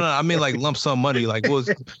 No. I mean like lump sum money. Like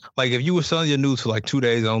if you were selling your nudes for like 2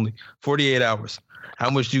 days only, 48 hours, how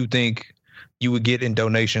much do you think you would get in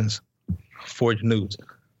donations for your nudes?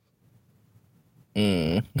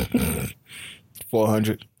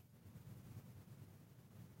 400.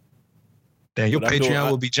 Damn, your Patreon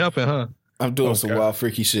will be jumping, huh? I'm doing some wild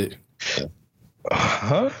freaky shit.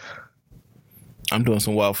 Huh? I'm doing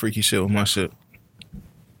some wild freaky shit with my shit.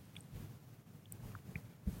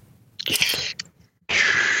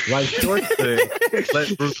 Like Short said,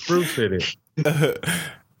 let Bruce hit it.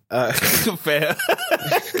 Fam,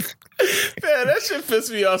 that shit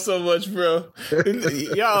pissed me off so much, bro.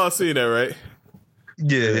 Y'all all seen that, right?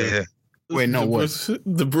 Yeah. Wait, no, what?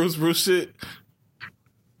 The Bruce shit?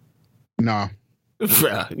 Nah.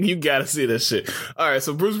 Bro, you gotta see that shit. All right,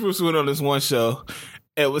 so Bruce went on this one show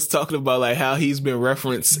and was talking about like how he's been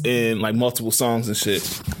referenced in like multiple songs and shit.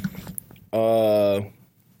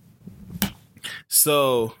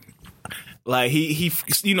 So like he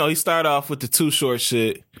started off with the Too Short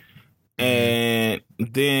shit, and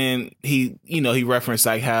then he referenced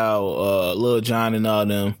like how Lil Jon and all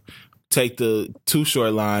them take the Too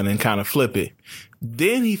Short line and kind of flip it.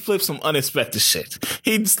 Then he flipped some unexpected shit.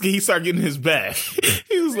 He started getting his bag.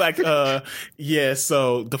 He was like, yeah,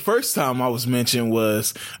 so the first time I was mentioned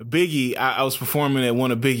was Biggie. I was performing at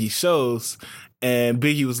one of Biggie's shows, and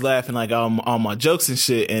Biggie was laughing like all my jokes and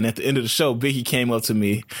shit. And at the end of the show, Biggie came up to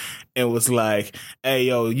me and was like, hey,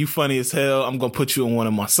 yo, you funny as hell. I'm going to put you in one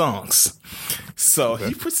of my songs. So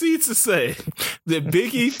he proceeds to say that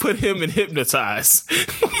Biggie put him in Hypnotize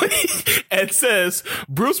and says,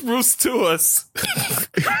 Bruce to us.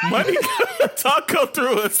 Money talk go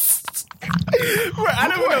through us. I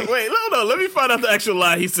don't know. Wait, hold on. Let me find out the actual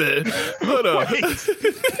line he said. Hold on.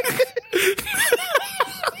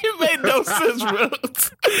 It made no sense, bro.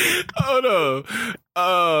 Hold on.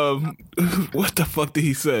 What the fuck did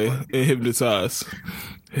he say in Hypnotize?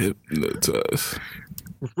 Hypnotize.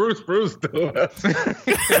 Bruce to us.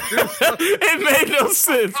 It made no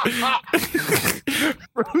sense.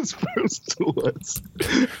 Bruce to us.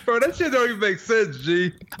 Bro, that shit don't even make sense,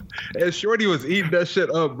 G. And Shorty was eating that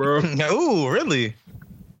shit up, bro. Oh, really?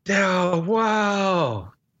 Yeah,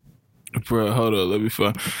 wow. Bro, hold on. Let me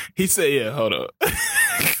find. He said, yeah, hold on.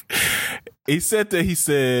 He said,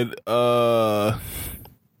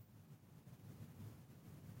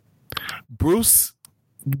 Bruce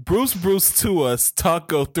to us, talk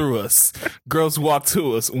go through us. Girls walk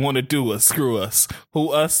to us, want to do us, screw us. Who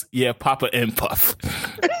us? Yeah, Papa and Puff.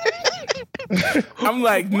 I'm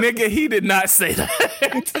like, nigga, he did not say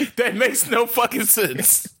that. That makes no fucking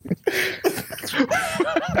sense.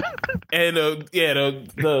 And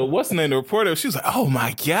the what's the name? The reporter, she was like, oh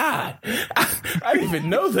my God. I didn't even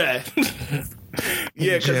know that.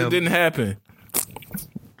 Yeah, because it didn't happen.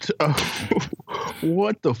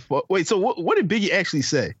 What the fuck? Wait, so what did Biggie actually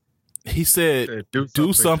say? He said,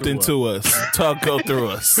 do something to us. Talk go through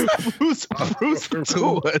us. Bruce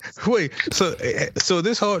to us. Wait, so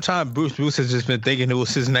this whole time Bruce has just been thinking it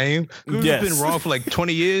was his name? Bruce has been wrong for like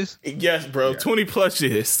 20 years? Yes, bro. 20 plus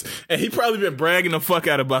years. And he probably been bragging the fuck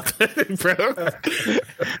out about that, bro.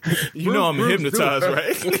 You know I'm hypnotized,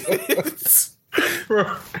 right?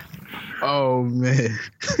 Bro. Oh, man.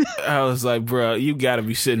 I was like, bro, you gotta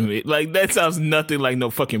be shitting me. Like, that sounds nothing like no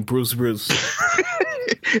fucking Bruce.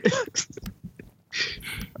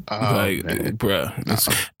 Like, man. Bro.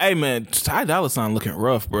 Hey, man, Ty Dolla $ign looking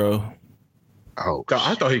rough, bro. Oh,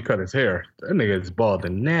 I thought he cut his hair. That nigga is bald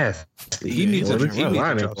and nasty. He needs to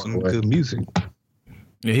drop some good music.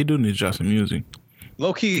 Yeah, he do need to drop some music.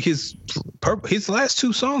 Low key, his last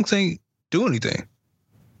 2 songs ain't do anything.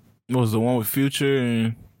 What was the one with Future?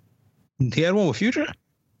 And he had one with Future.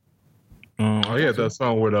 Yeah, that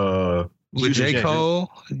song with J. Cole.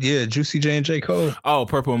 Yeah, Juicy J and J. Cole. Oh,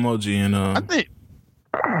 Purple Emoji and I think.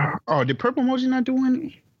 Oh, did Purple Emoji not do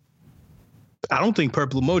any? I don't think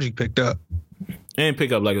Purple Emoji picked up. It didn't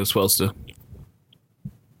pick up like it was supposed to.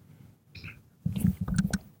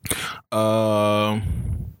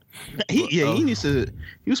 He needs to.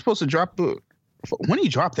 He was supposed to drop when he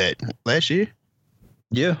dropped that last year.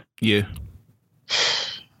 Yeah.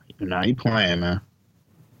 Nah, he playing, man.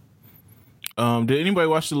 Did anybody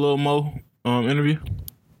watch the Lil Mo interview?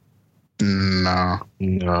 Nah. I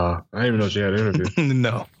didn't even know she had an interview.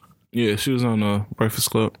 No. Yeah, she was on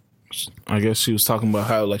Breakfast Club. I guess she was talking about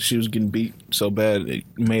how like she was getting beat so bad it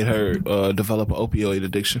made her develop an opioid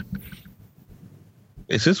addiction.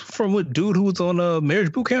 Is this from what dude who was on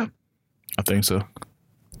Marriage Boot Camp? I think so.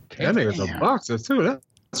 That nigga's a boxer too.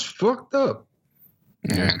 That's fucked up.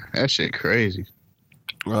 Yeah, that shit crazy.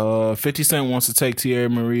 50 Cent wants to take Tierra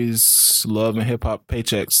Marie's Love and Hip Hop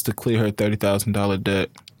paychecks to clear her $30,000 debt.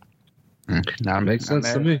 Makes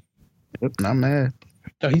sense to me. Yep, not mad.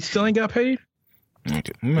 Oh, he still ain't got paid?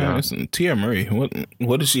 Okay. Man, listen, Tierra Marie,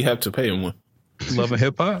 what does she have to pay him with? Love and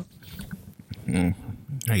Hip Hop? I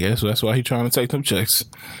guess that's why he's trying to take them checks.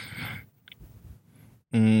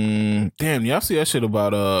 Damn, y'all see that shit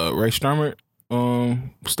about Ray Shremmerd,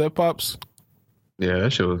 Step Pops? Yeah,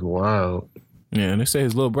 that shit was wild. Yeah, and they say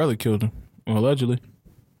his little brother killed him, allegedly.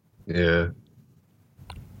 Yeah.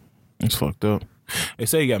 It's fucked up. They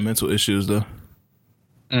say he got mental issues, though.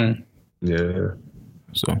 Yeah.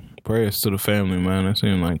 So, prayers to the family, man. It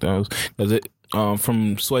seemed like that was... Because it,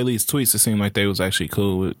 from Sway Lee's tweets, it seemed like they was actually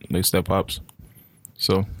cool with their Step Pops.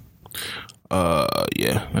 So,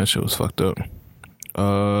 yeah, that shit was fucked up.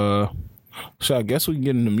 So I guess we can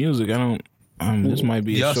get into music. This might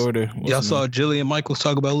be a shorter... Y'all saw Jillian Michaels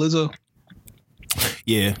talk about Lizzo?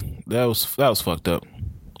 Yeah, that was fucked up.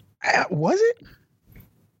 Was it?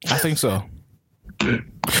 I think so.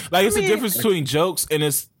 Like, it's a difference between jokes and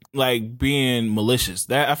it's like being malicious.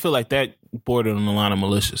 That I feel like that bordered on the line of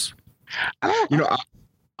malicious. You know,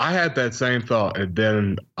 I had that same thought, and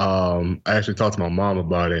then I actually talked to my mom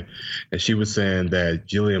about it, and she was saying that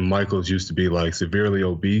Jillian Michaels used to be like severely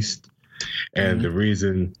obese, and the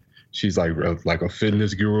reason she's like a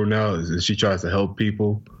fitness guru now is she tries to help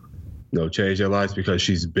people, change their lives because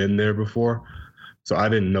she's been there before. So I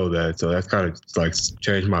didn't know that. So that's kind of like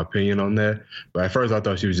changed my opinion on that. But at first I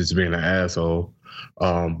thought she was just being an asshole.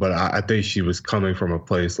 But I think she was coming from a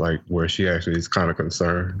place like where she actually is kind of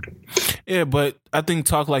concerned. Yeah, but I think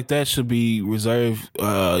talk like that should be reserved.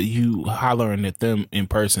 You hollering at them in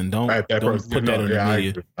person. Don't put that in the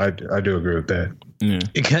media. I do agree with that.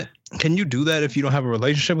 Yeah. Can you do that if you don't have a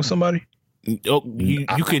relationship with somebody? Oh, you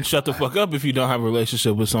can shut the fuck up if you don't have a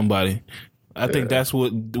relationship with somebody. I think that's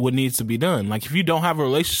what needs to be done. Like, if you don't have a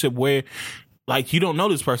relationship where, like, you don't know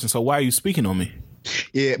this person, so why are you speaking on me?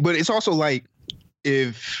 Yeah, but it's also like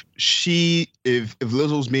if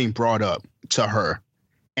Lizzo's being brought up to her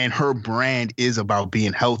and her brand is about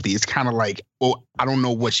being healthy, it's kind of like, I don't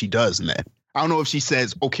know what she does in that. I don't know if she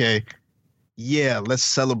says, okay, yeah, let's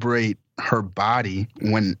celebrate her body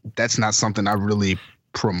when that's not something I really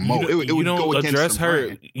promote. You don't address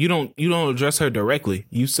her. You don't address her directly.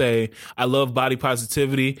 You say, I love body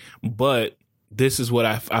positivity, but this is what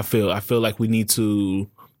I feel. I feel like we need to,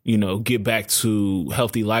 get back to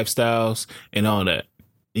healthy lifestyles and all that.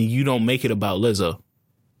 And you don't make it about Lizzo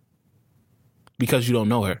because you don't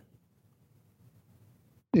know her.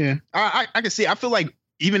 Yeah, I can see. I feel like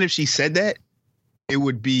even if she said that, it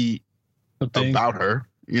would be about her.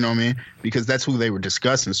 You know what I mean? Because that's who they were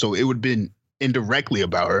discussing. So it would have been indirectly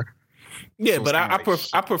about her. Yeah, so but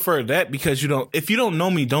I prefer that because if you don't know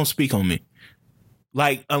me, don't speak on me.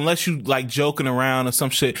 Like, unless you like joking around or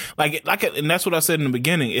some shit. Like, and that's what I said in the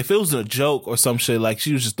beginning. If it was a joke or some shit, like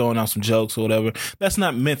she was just throwing out some jokes or whatever, that's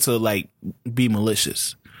not meant to like be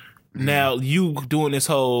malicious. Now, you doing this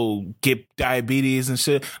whole get diabetes and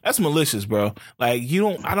shit, that's malicious, bro. Like,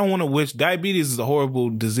 I don't want to wish, diabetes is a horrible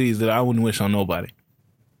disease that I wouldn't wish on nobody.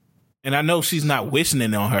 And I know she's not wishing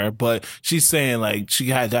it on her, but she's saying like she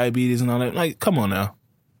had diabetes and all that. Like, come on now.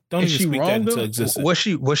 Don't even speak that into existence.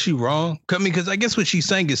 Was she wrong? I mean, because I guess what she's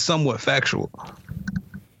saying is somewhat factual.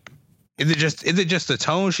 Is it just the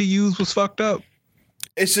tone she used was fucked up?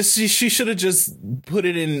 It's just she should have just put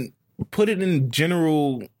it in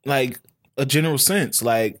general, like a general sense.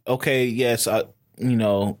 Like, okay, yes, I'm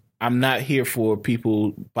not here for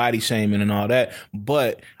people body shaming and all that,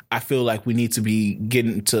 but I feel like we need to be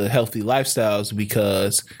getting to healthy lifestyles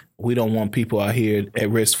because we don't want people out here at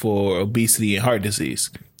risk for obesity and heart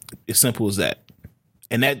disease. As simple as that.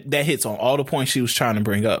 And that hits on all the points she was trying to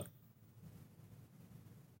bring up.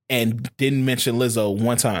 And didn't mention Lizzo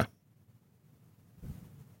one time.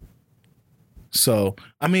 So,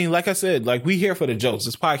 I mean, like I said, like we here for the jokes.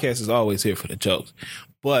 This podcast is always here for the jokes.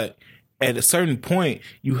 But at a certain point,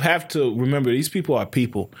 you have to remember these people are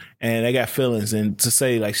people and they got feelings. And to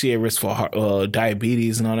say like she at risk for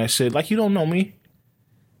diabetes and all that shit, like you don't know me.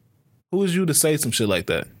 Who is you to say some shit like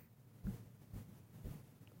that?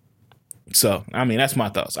 So, I mean, that's my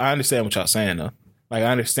thoughts. I understand what y'all saying though. Like,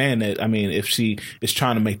 I understand that. I mean, if she is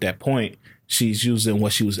trying to make that point, she's using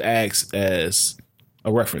what she was asked as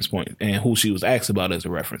a reference point and who she was asked about as a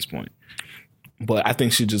reference point. But I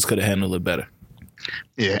think she just could have handled it better.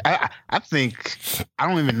 Yeah, I think I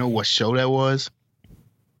don't even know what show that was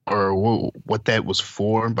or what that was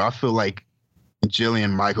for, but I feel like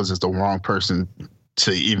Jillian Michaels is the wrong person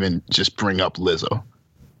to even just bring up Lizzo.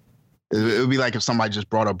 It would be like if somebody just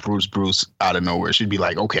brought up Bruce out of nowhere. She'd be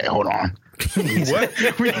like, okay, hold on.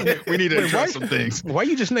 What? we need to address some things. Why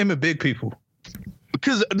you just naming big people?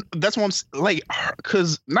 Because that's what I'm like.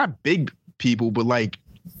 Because not big people, but like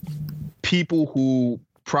people who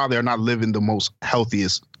probably are not living the most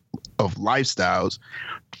healthiest of lifestyles.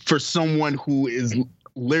 For someone who is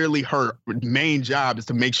literally her main job is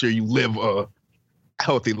to make sure you live a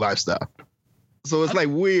healthy lifestyle. So it's like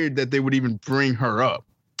weird that they would even bring her up.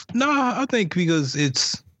 No, I think because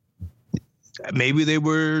it's maybe they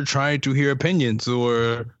were trying to hear opinions,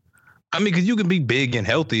 or I mean, because you can be big and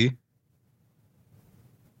healthy,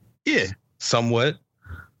 yeah, somewhat,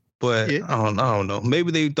 but yeah. I don't know.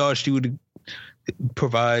 Maybe they thought she would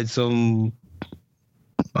provide some,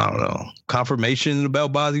 I don't know, confirmation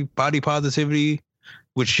about body positivity,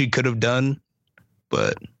 which she could have done,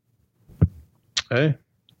 but hey,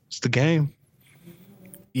 it's the game.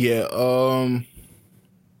 Yeah.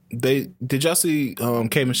 Did y'all see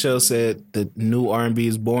K Michelle said the new R&B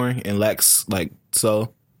is boring and lacks like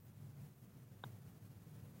soul?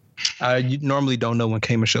 I normally don't know when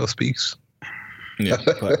K Michelle speaks. Yeah,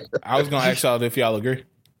 but I was gonna ask y'all if y'all agree.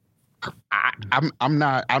 I'm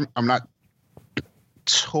not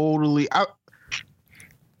totally.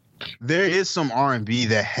 There is some R&B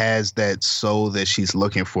that has that soul that she's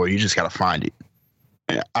looking for. You just gotta find it.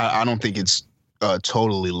 I don't think it's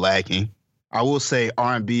totally lacking. I will say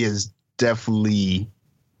R&B has definitely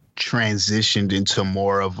transitioned into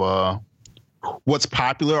more of what's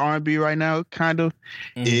popular R&B right now, kind of,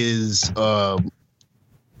 is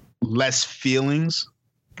less feelings.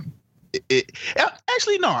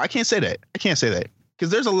 Actually, no, I can't say that. Because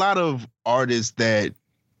there's a lot of artists that,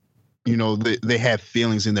 you know, they have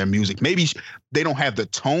feelings in their music. Maybe they don't have the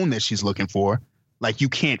tone that she's looking for. Like, you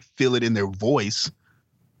can't feel it in their voice,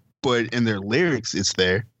 but in their lyrics, it's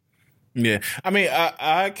there. Yeah, I mean,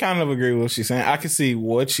 I kind of agree with what she's saying. I can see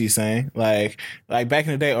what she's saying. Like back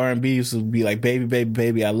in the day, R&B used to be like "Baby, baby,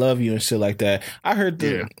 baby, I love you" and shit like that. I heard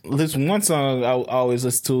this one song I always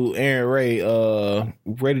listen to, Aaron Ray.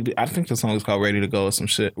 I think the song is called "Ready to Go" or some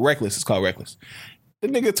shit. Reckless. It's called Reckless. The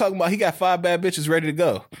nigga talking about he got 5 bad bitches ready to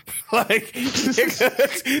go. Like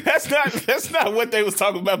that's not what they was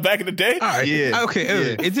talking about back in the day. All right, yeah. Okay,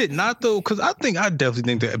 yeah. Is it not though? Because I definitely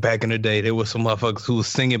think that back in the day there was some motherfuckers who was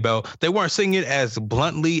singing about. They weren't singing it as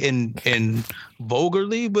bluntly and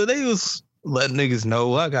vulgarly, but they was letting niggas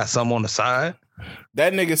know I got something on the side.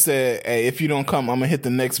 That nigga said, "Hey, if you don't come, I'm gonna hit the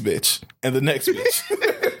next bitch and the next bitch." The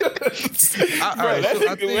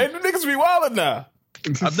niggas be wilding now.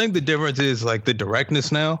 I think the difference is like the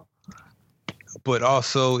directness now, but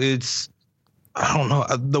also it's, I don't know,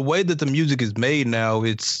 the way that the music is made now,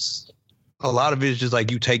 it's a lot of it is just like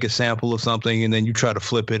you take a sample of something and then you try to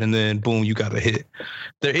flip it and then boom, you got a hit.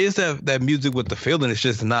 There is that music with the feeling, it's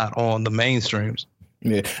just not on the mainstreams.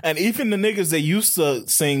 Yeah, and even the niggas that used to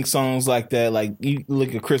sing songs like that, like you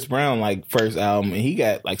look at Chris Brown, like first album, and he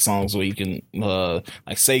got like songs where you can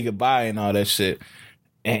like say goodbye and all that shit.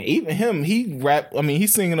 And even him, he rap. I mean,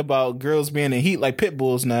 he's singing about girls being in heat like pit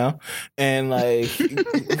bulls now, and like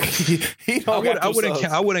he don't.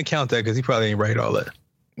 I wouldn't count that because he probably ain't write all that.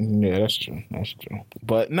 Yeah, that's true.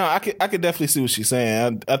 But no, I could definitely see what she's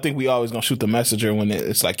saying. I think we always gonna shoot the messenger when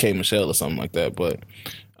it's like K Michelle or something like that. But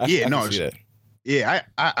I can see that. Yeah,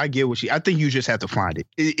 I get what I think you just have to find it.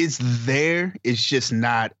 It's there. It's just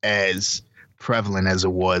not as prevalent as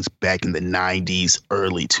it was back in the 90s,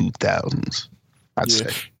 early 2000s. I'd say.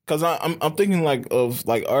 Because I'm thinking like of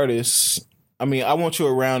like artists. I mean, I Want You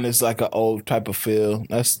Around is like an old type of feel.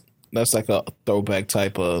 That's like a throwback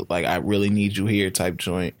type of like I Really Need You Here type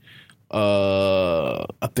joint.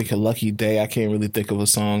 I think A Lucky Day. I can't really think of a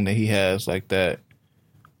song that he has like that.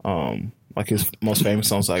 Like his most famous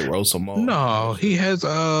songs like Rosa Mo. No, he has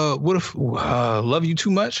what if Love You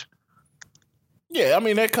Too Much? Yeah, I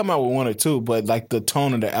mean they come out with one or two, but like the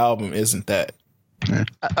tone of the album isn't that. Yeah.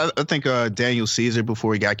 I think Daniel Caesar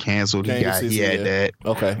before he got canceled, he had that.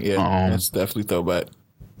 Okay, yeah, that's definitely throwback.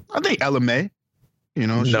 I think Ella Mai, you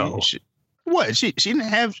know, she didn't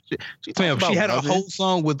have. She had a whole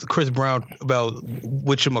song with Chris Brown about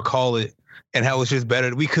whatchamacallit and how it's just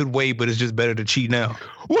better. We could wait, but it's just better to cheat now.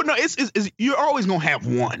 Well, no, it's you're always gonna have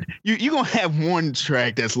one. You're gonna have one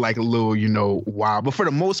track that's like a little, you know, wild. But for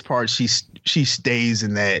the most part, she stays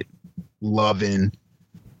in that loving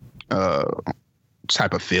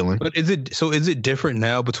type of feeling. But is it different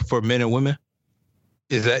now for men and women?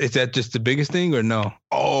 Is that just the biggest thing or no?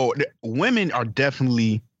 Oh, women are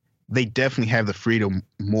definitely have the freedom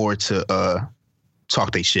more to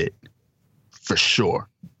talk their shit for sure.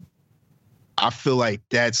 I feel like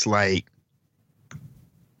that's like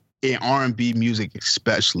in R&B music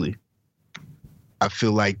especially. I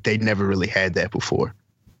feel like they never really had that before,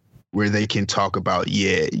 where they can talk about,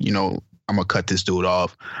 yeah, you know, I'm gonna cut this dude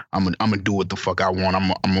off. I'm gonna do what the fuck I want.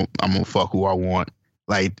 I'm gonna fuck who I want.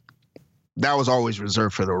 Like that was always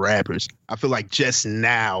reserved for the rappers. I feel like just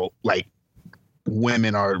now, like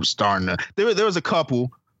women are starting to. There was a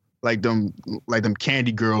couple like them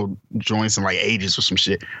Candy Girl joints in like ages or some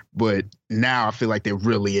shit, but now I feel like they're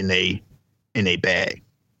really in a bag.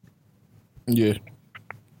 Yeah.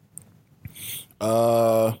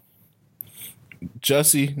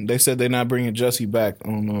 Jussie, they said they're not bringing Jussie back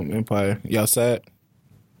on Empire. Y'all sad?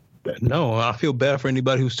 No, I feel bad for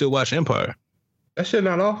anybody who still watch Empire. That shit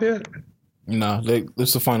not off yet? No, this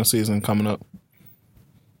is the final season coming up.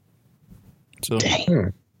 So,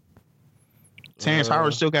 damn. Terrence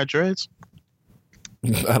Howard still got dreads?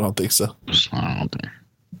 I don't think so. I don't think.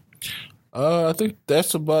 I think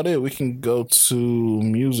that's about it. We can go to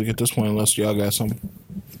music at this point, unless y'all got something.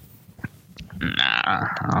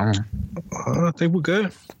 Nah, I think we're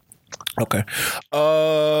good. Okay.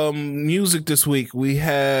 Music this week.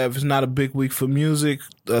 It's not a big week for music.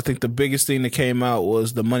 I think the biggest thing that came out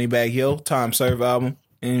was the Moneybagg Yo Time Serve album.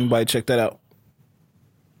 Anybody check that out?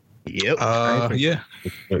 Yep. Yeah.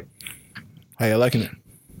 How you liking it?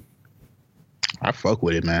 I fuck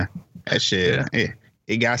with it, man. That shit,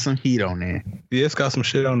 it got some heat on there. Yeah, it's got some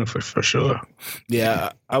shit on it for sure.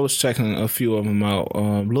 Yeah, I was checking a few of them out.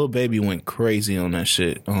 Lil Baby went crazy on that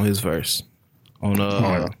shit, on his verse.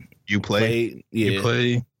 On You Play? Yeah. You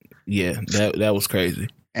Play? Yeah, that was crazy.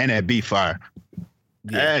 And that beat fire.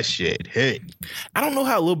 Yeah. That shit hit. I don't know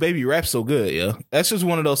how Lil Baby raps so good, yo. That's just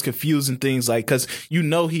one of those confusing things, like, because you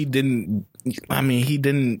know he didn't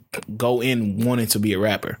go in wanting to be a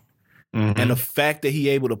rapper. Mm-hmm. And the fact that he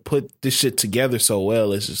able to put this shit together so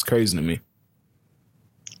well is just crazy to me.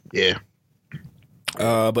 Yeah.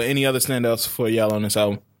 But any other standouts for y'all on this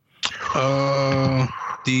album?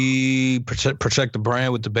 The Protect the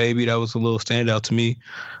Brand with the Baby, that was a little standout to me.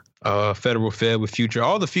 Federal Fed with Future.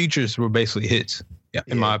 All the features were basically hits,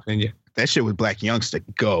 in my opinion. That shit with Black Youngster,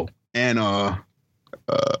 go. And I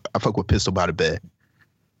fuck with Pistol by the Bed.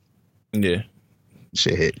 Yeah.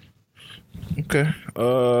 Shit hit. Okay.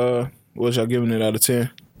 What y'all giving it out of 10?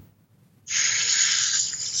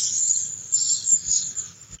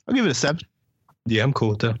 I'll give it a 7. Yeah, I'm cool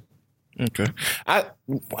with that. Okay. I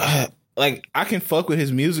can fuck with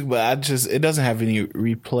his music, but it doesn't have any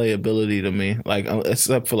replayability to me. Like,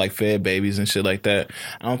 except for like Fed Babies and shit like that.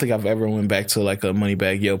 I don't think I've ever went back to like a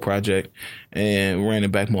Moneybagg Yo project and ran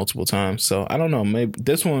it back multiple times. So I don't know. Maybe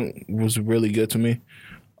this one was really good to me.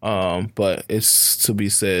 But it's to be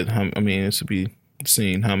said. It's to be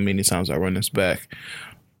seen how many times I run this back.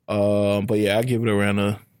 But yeah, I give it around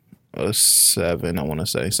a 7. I want to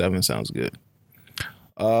say 7 sounds good.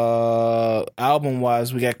 Album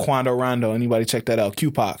wise, we got Quando Rondo. Anybody check that out?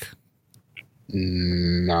 Q-Pac.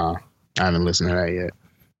 Nah, I haven't listened to that yet.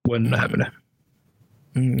 Wasn't happening.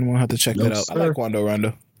 We'll have to check that out. Sir. I like Quando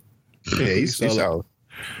Rondo. Yeah, he's solid.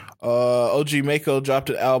 OG Mako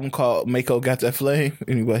dropped an album called Mako Got That Flame.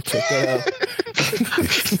 Anybody check that out?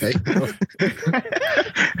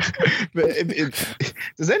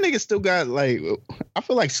 Does that nigga still got like? I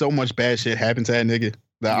feel like so much bad shit happened to that nigga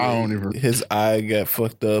that I don't even. His eye got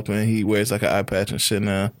fucked up and he wears like an eye patch and shit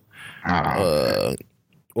now.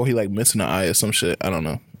 Or he like missing an eye or some shit. I don't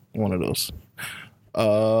know. One of those.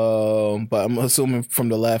 But I'm assuming from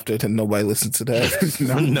the laughter that nobody listened to that.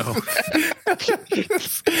 No.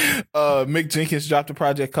 Mick Jenkins dropped a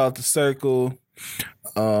project called The Circle.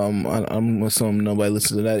 I'm assuming nobody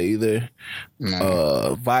listened to that either.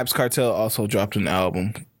 No. Vibes Cartel also dropped an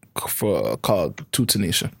album called To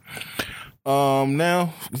Tanisha.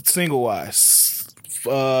 Now single wise,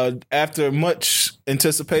 after much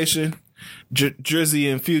anticipation,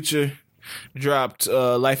 Drizzy and Future dropped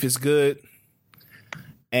Life Is Good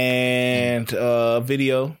and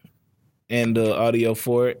video and the audio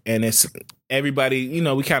for it, and it's everybody,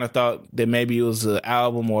 we kind of thought that maybe it was an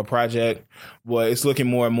album or a project, but it's looking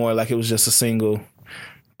more and more like it was just a single.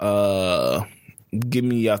 Give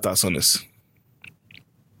me your thoughts on this.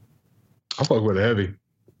 I fuck with a heavy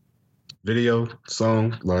video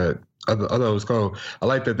song. Like I thought it was cool. I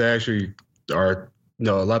like that they actually are.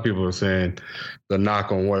 A lot of people are saying the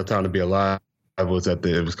knock on What a Time to Be Alive was that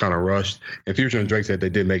it was kind of rushed. And Future and Drake said they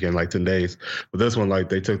did make it in like 10 days, but this one, like,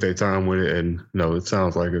 they took their time with it, and it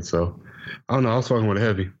sounds like it. So I don't know. I was fucking with it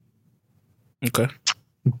heavy. Okay.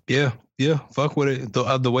 Yeah. Fuck with it.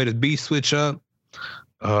 The way the beats switch up.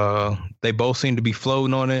 They both seem to be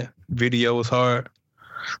floating on it. Video was hard.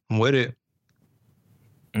 I'm with it.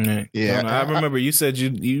 Yeah, I remember you said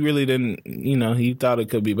you really didn't. You thought it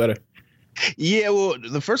could be better. Yeah, well,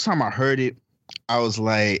 the first time I heard it, I was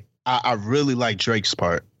like, I really like Drake's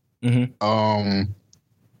part. Mm-hmm.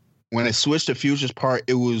 When it switched to Future's part,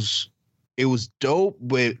 it was dope,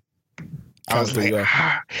 but I was like,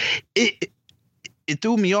 it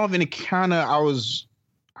threw me off, and it kind of, I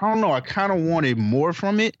don't know, I kind of wanted more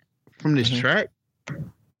from this track.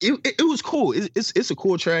 It was cool. It's a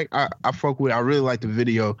cool track. I fuck with it. I really like the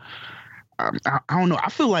video. I don't know. I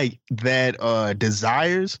feel like that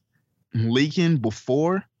Desires leaking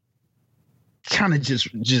before kind of just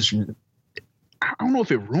I don't know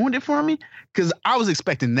if it ruined it for me, because I was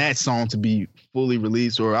expecting that song to be fully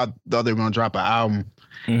released, or I thought they were gonna drop an album.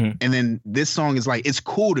 Mm-hmm. And then this song is like, it's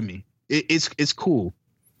cool to me. It's cool.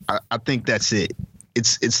 I think that's it.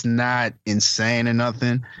 It's not insane or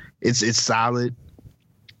nothing. It's solid,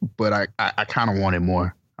 but I kind of wanted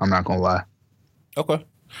more. I'm not gonna lie. Okay.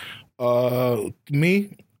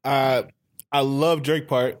 Me, I love Drake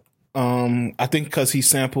part. I think because he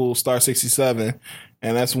sampled Star 67,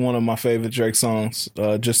 and that's one of my favorite Drake songs.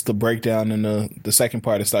 Just the breakdown in the second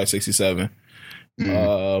part of Star 67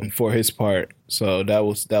 for his part. So that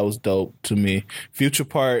was dope to me. Future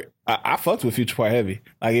part, I fucked with Future part heavy.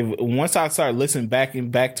 Like, once I started listening back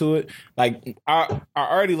to it, like I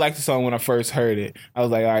already liked the song when I first heard it. I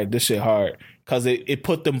was like, all right, this shit hard. Because it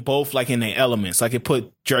put them both like in their elements. Like, it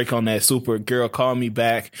put Drake on that super girl call me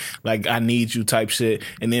back, like I need you type shit,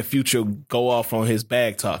 and then Future go off on his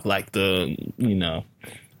bag talk, like I'm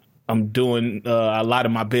doing a lot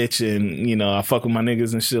of my bitch, and I fuck with my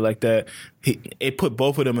niggas and shit like that. It put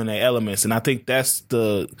both of them in their elements, and I think that's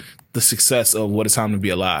the success of What a Time to Be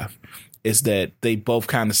Alive, is that they both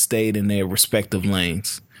kind of stayed in their respective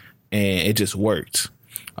lanes, and it just worked.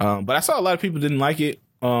 But I saw a lot of people didn't like it.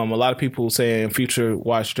 A lot of people saying Future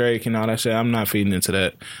watch Drake and all that shit. I'm not feeding into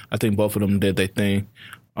that. I think both of them did their thing.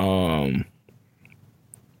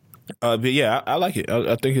 But yeah, I like it.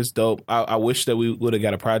 I think it's dope. I wish that we would have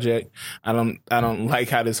got a project. I don't like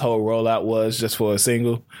how this whole rollout was just for a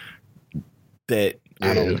single. That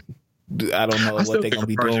I don't know what they're gonna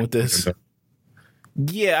be doing with this.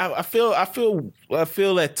 Yeah, I feel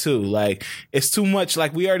that too. Like, it's too much.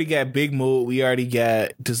 Like, we already got Big Mood, we already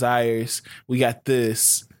got Desires, we got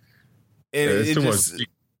this, and it's too much.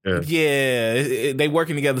 Yeah, they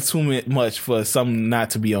working together too much for something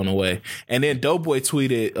not to be on the way. And then Doughboy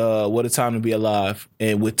tweeted, "What a Time to Be Alive,"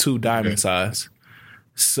 and with 2 diamond size.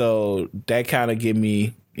 So that kind of give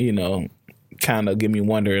me,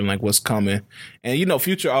 wondering like what's coming. And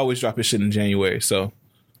Future always dropping shit in January, so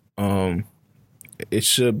it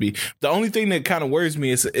should be. The only thing that kind of worries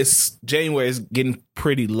me is January is getting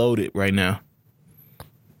pretty loaded right now.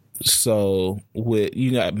 So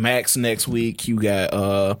you got Max next week. You got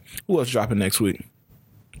who else dropping next week?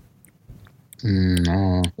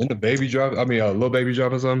 No. When the baby drop? I mean, Lil Baby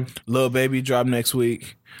drop or something? Lil Baby drop next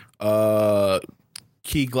week.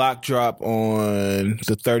 Key Glock drop on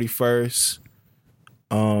the 31st.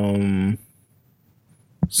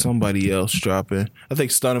 Somebody else dropping. I think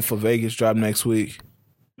Stunning for Vegas drop next week.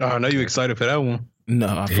 Oh, I know you excited for that one. No,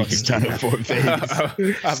 I'm fucking Stunning for Vegas.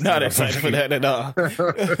 I'm not excited for that at all.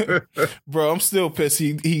 Bro, I'm still pissed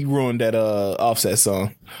he ruined that Offset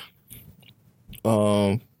song.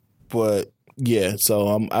 But yeah,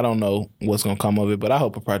 so I don't know what's gonna come of it, but I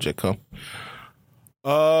hope a project come.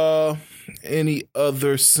 Any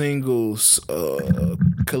other singles?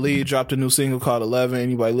 Khalid dropped a new single called 11.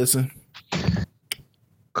 Anybody listen?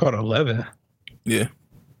 Called 11? Yeah.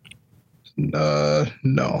 No.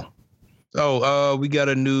 Oh, we got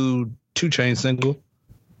a new 2 Chainz single.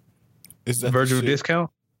 Is that Virtual Discount?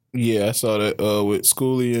 Yeah, I saw that with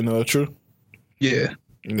Schoolie and True. Yeah.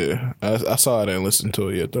 Yeah, I saw it and listened to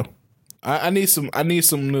it yet though. I need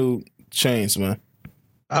some new chains, man.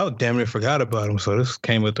 I damn near forgot about him, so this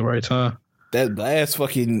came at the right time. That last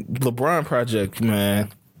fucking LeBron project,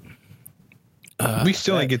 man. We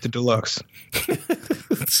still ain't get the deluxe.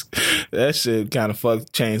 That shit kind of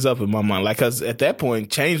fucked Chains up in my mind. Like, cause at that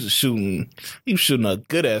point, Chains was shooting a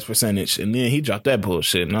good ass percentage, and then he dropped that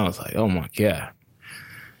bullshit, and I was like, oh my god.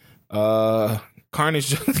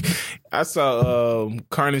 Carnage, I saw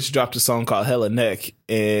Carnage dropped a song called Hella Neck,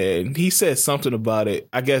 and he said something about it.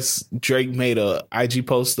 I guess Drake made a IG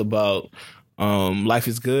post about Life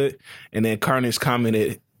is Good, and then Carnage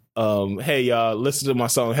commented, hey y'all, listen to my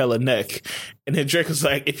song Hella Neck. And then Drake was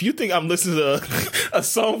like, if you think I'm listening to a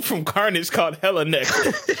song from Carnage called Hella Neck,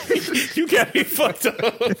 you got me fucked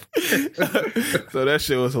up. So that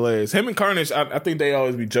shit was hilarious. Him and Carnage, I think they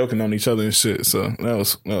always be joking on each other and shit. So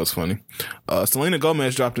that was funny. Selena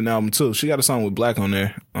Gomez dropped an album too. She got a song with Black on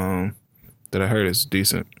there that I heard is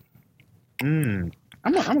decent. I'm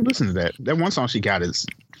gonna listen to that. That one song she got is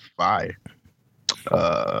fire.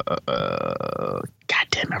 God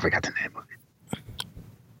damn, I forgot the name of it.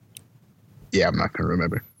 Yeah, I'm not gonna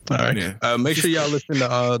remember. All right. Yeah. Make sure y'all listen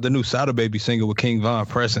to the new Sada Baby single with King Von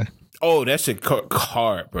pressing. Oh, that shit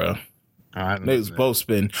hard, bro. They was both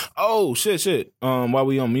spin. Oh shit. While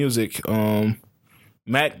we on music,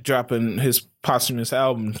 Mac dropping his posthumous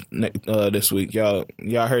album this week. Y'all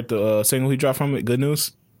heard the single he dropped from it? Good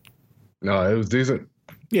News. No, it was decent.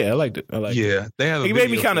 Yeah, I liked it. Yeah, they have. It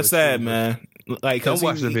made me kind of sad, man. Like, don't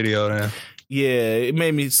watch the video now. Yeah, it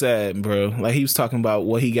made me sad, bro. Like, he was talking about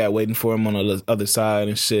what he got waiting for him on the other side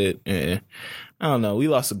and shit. And I don't know. We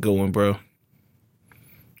lost a good one, bro.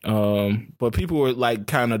 But people were like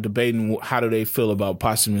kind of debating how do they feel about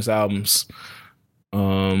posthumous albums.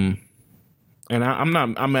 And I'm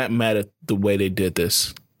not mad at the way they did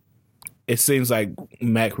this. It seems like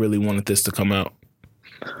Mac really wanted this to come out.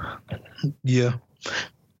 Yeah,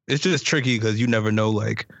 it's just tricky because you never know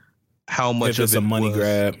like how much of it's a money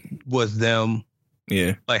grab was them.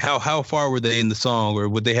 Yeah, like how far were they in the song, or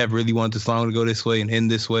would they have really wanted the song to go this way and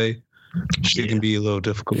end this way? It can be a little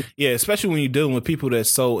difficult. Yeah, especially when you're dealing with people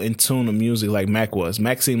that's so in tune to music like Mac was.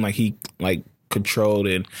 Mac seemed like he like controlled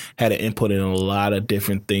and had an input in a lot of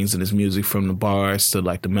different things in his music, from the bars to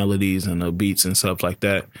like the melodies and the beats and stuff like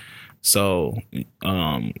that. So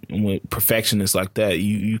with perfectionists like that,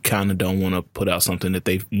 you kind of don't want to put out something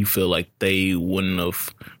that you feel like they wouldn't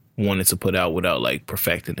have wanted to put out without like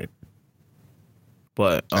perfecting it.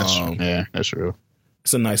 But that's true.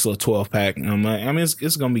 It's a nice little 12-pack. I mean,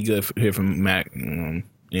 it's gonna be good here from Mac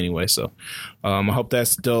anyway. So I hope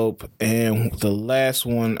that's dope. And the last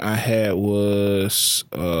one I had was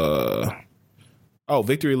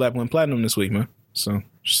Victory Lap went platinum this week, man. So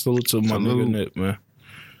salute to my nigga Nip, man.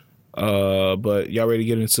 But y'all ready to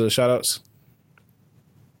get into the shout outs?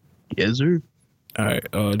 Yes, sir. All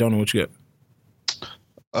right. Don't know what you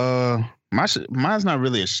got. Mine's not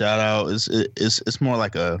really a shout out. It's more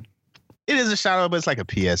like it is a shout out, but it's like a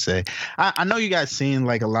PSA. I know you guys seen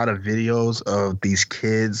like a lot of videos of these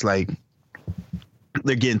kids, like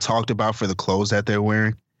they're getting talked about for the clothes that they're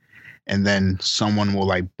wearing, and then someone will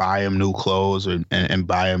like buy them new clothes and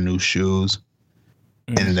buy them new shoes,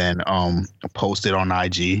 and then post it on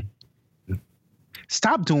IG.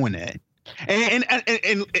 Stop doing that. And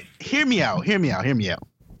hear me out.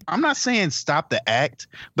 I'm not saying stop the act,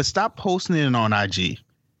 but stop posting it on IG,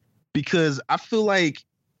 because I feel like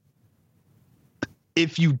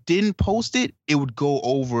if you didn't post it, it would go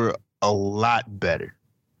over a lot better.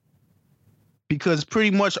 Because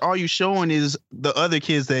pretty much all you showing is the other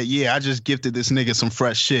kids that, I just gifted this nigga some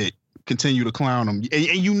fresh shit. Continue to clown them.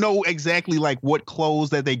 And you know exactly like what clothes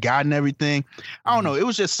that they got and everything. I don't know. It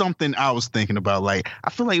was just something I was thinking about. Like, I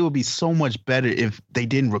feel like it would be so much better if they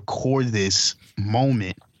didn't record this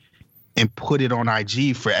moment and put it on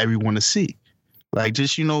IG for everyone to see. Like,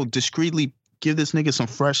 just, discreetly give this nigga some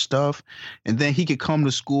fresh stuff, and then he could come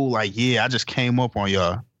to school like, I just came up on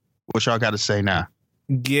y'all. What y'all got to say now?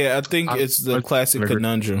 Yeah, I think it's the classic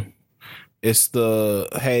conundrum. It's the,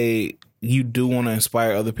 hey, you do want to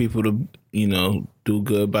inspire other people to, do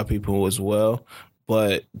good by people as well.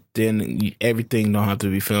 But then everything don't have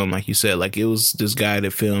to be filmed, like you said. Like, it was this guy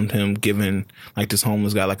that filmed him giving, like, this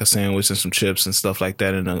homeless guy, like, a sandwich and some chips and stuff like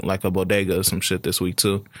that in a bodega or some shit this week,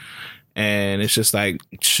 too. And it's just like,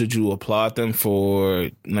 should you applaud them for,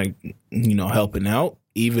 like, helping out,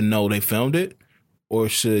 even though they filmed it? Or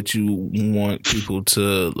should you want people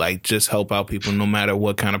to, like, just help out people no matter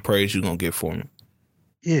what kind of praise you're going to get for them?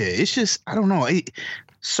 Yeah, it's just, I don't know.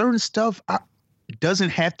 Certain stuff doesn't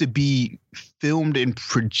have to be filmed and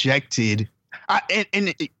projected.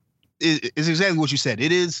 it's exactly what you said.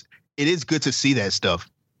 It is good to see that stuff,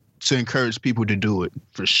 to encourage people to do it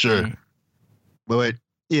for sure. Mm. But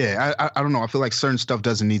yeah, I don't know. I feel like certain stuff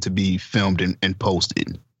doesn't need to be filmed and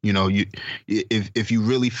posted. You know, if you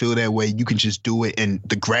really feel that way, you can just do it, and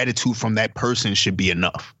the gratitude from that person should be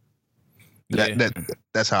enough.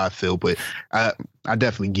 That's how I feel. But I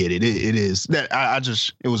definitely get it. It is that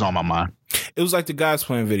it was on my mind. It was like the God's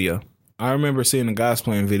Plan video. I remember seeing the God's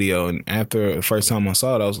Plan video, and after the first time I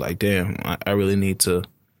saw it, I was like, damn, I really need to,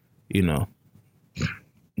 you know,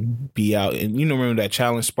 be out. And, you know, remember that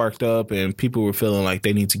challenge sparked up and people were feeling like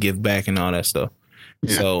they need to give back and all that stuff.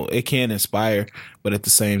 Yeah. So it can inspire, but at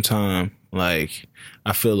the same time, like,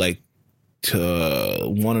 I feel like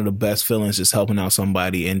one of the best feelings is helping out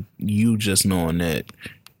somebody and you just knowing that,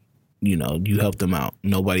 you know, you helped them out.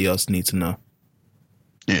 Nobody else needs to know.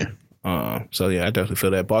 Yeah. So yeah, I definitely feel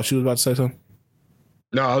that. Boss, you was about to say something?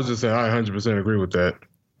 No, I was just saying I 100% agree with that.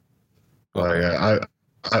 Like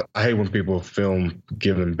I hate when people film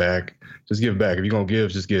giving back. Just give back. If you're gonna give,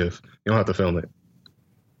 just give. You don't have to film it.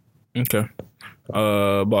 Okay.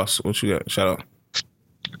 Boss, what you got? Shout out.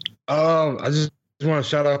 I just want to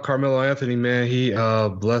shout out Carmelo Anthony, man. He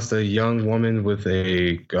blessed a young woman with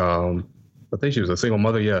a I think she was a single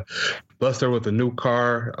mother, yeah. Blessed her with a new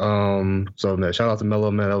car. So shout out to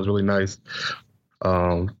Melo, man. That was really nice.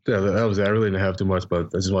 Yeah, that was it. I really didn't have too much, but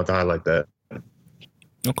I just wanted to highlight that.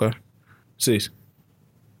 Okay. Cease.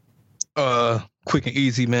 Quick and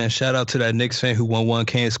easy, man. Shout out to that Knicks fan who won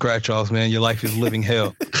 1K in scratch offs, man. Your life is living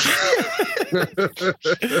hell.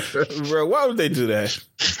 Bro, why would they do that?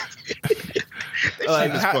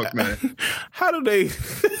 Like, fuck, man. How do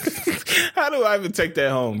I even take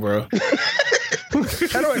that home, bro?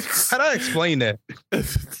 How do I explain that?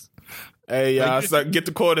 Hey, y'all, get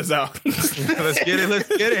the quarters out. Let's get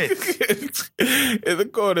it. Get the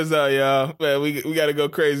quarters out, y'all. Man, we got to go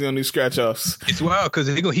crazy on these scratch offs. It's wild because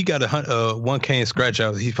he got a 1K in scratch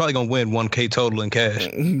offs. He's probably gonna win 1K total in cash.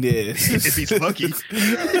 Yeah, if he's lucky,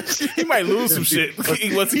 he might lose some shit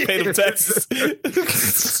once he paid them taxes.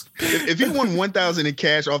 If he won 1,000 in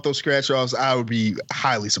cash off those scratch offs, I would be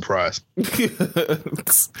highly surprised. Yeah,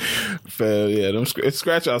 them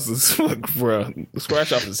scratch offs is bro.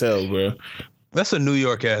 Scratch off is hell, bro. That's a New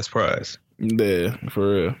York ass prize. Yeah,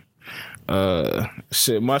 for real.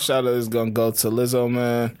 Shit, my shout out is gonna go to Lizzo,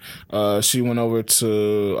 man. She went over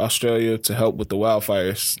to Australia to help with the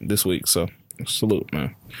wildfires this week, so salute,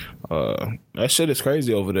 man. That shit is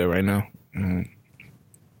crazy over there right now. You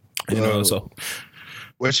know, so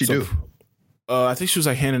what'd she do? I think she was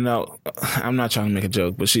like handing out. I'm not trying to make a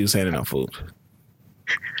joke, but she was handing out food.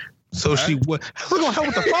 So she what? Who's gonna help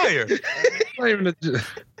with the fire? Not even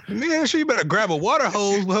Man, she better grab a water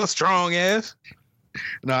hose with her strong ass.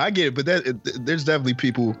 No, I get it, but there's definitely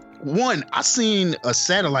people. One, I seen a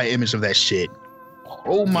satellite image of that shit.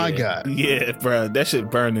 Oh my god. Yeah, bro, that shit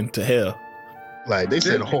burning to hell. Like they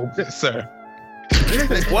said, whole sir.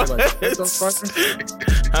 What?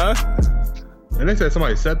 Huh? And they said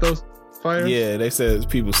somebody set those fires. Yeah, they said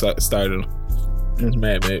people started them. It's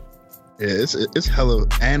mad, man. Yeah, it's hella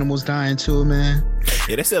animals dying too, man.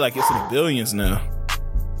 Yeah, they said like it's in the billions now.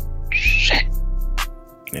 Shit.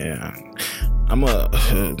 Yeah,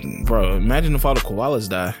 bro. Imagine if all the koalas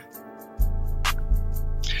die.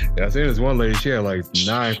 Yeah, I seen this one lady. She had like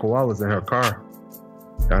 9 koalas in her car.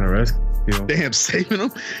 Trying to rescue them. Damn, saving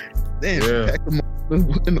them. Damn, yeah. Pack them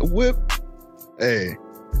in the whip. Hey,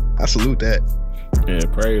 I salute that. Yeah,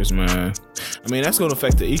 prayers, man. I mean, that's gonna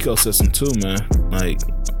affect the ecosystem too, man. Like,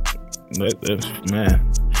 man.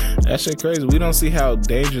 That shit crazy. We don't see how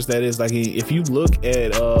dangerous that is. Like, if you look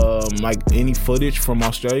at like any footage from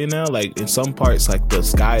Australia now, like in some parts, like the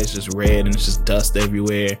sky is just red and it's just dust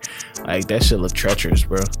everywhere. Like that shit look treacherous,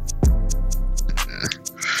 bro.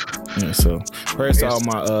 Yeah, so prayers to all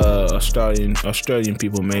my Australian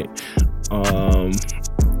people, mate.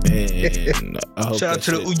 And I hope shout out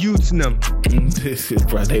to the Utes and them.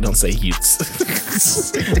 Bro, they don't say Utes.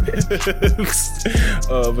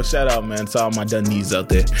 But shout out, man, to all my Dundees out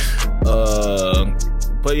there.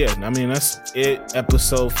 But yeah, I mean, that's it.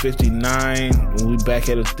 Episode 59. We'll be back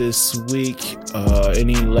at it this week.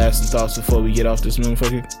 Any lasting thoughts before we get off this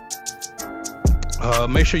motherfucker?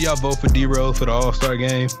 Make sure y'all vote for D-Rose for the All-Star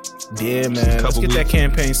game. Yeah, man. Let's get that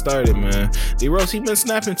campaign started, man. D-Rose, he been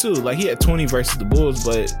snapping too. Like, he had 20 versus the Bulls,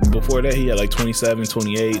 but before that, he had like 27,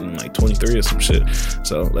 28, and like 23 or some shit.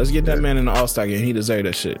 So let's get that man in the All-Star game. He deserved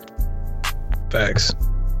that shit. Facts.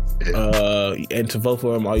 And to vote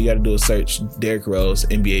for him, all you got to do is search Derrick Rose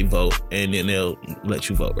NBA vote, and then they'll let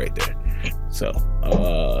you vote right there. So,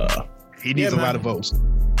 he needs a lot of votes.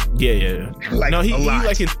 Yeah. Like, no, he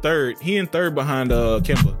like in third. He in third behind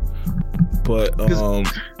Kemba. But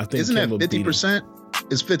I think isn't that 50%?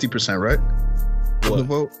 It's 50%, right? Of the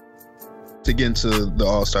vote to get into the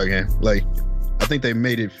All-Star game. Like, I think they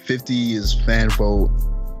made it 50 is fan vote,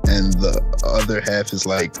 and the other half is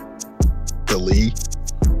like the league.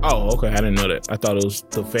 Oh, okay. I didn't know that. I thought it was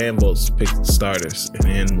the fan votes picked the starters, and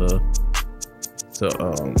then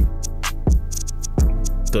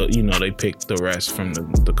they picked the rest from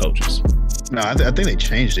the coaches. No, I think they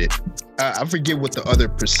changed it. I forget what the other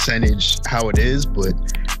percentage, how it is, but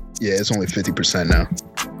yeah, it's only 50% now.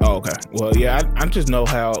 Oh, okay. Well, yeah, I just know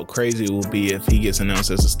how crazy it would be if he gets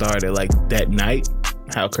announced as a starter like that night.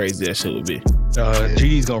 How crazy that shit would be.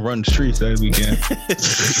 GD's gonna run the streets that weekend.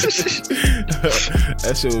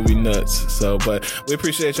 That shit would be nuts. So, but we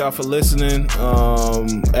appreciate y'all for listening.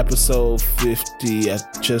 Episode 50. I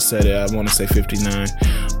just said it. I want to say 59.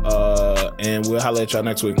 And we'll holler at y'all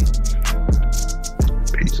next week.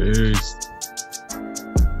 Peace.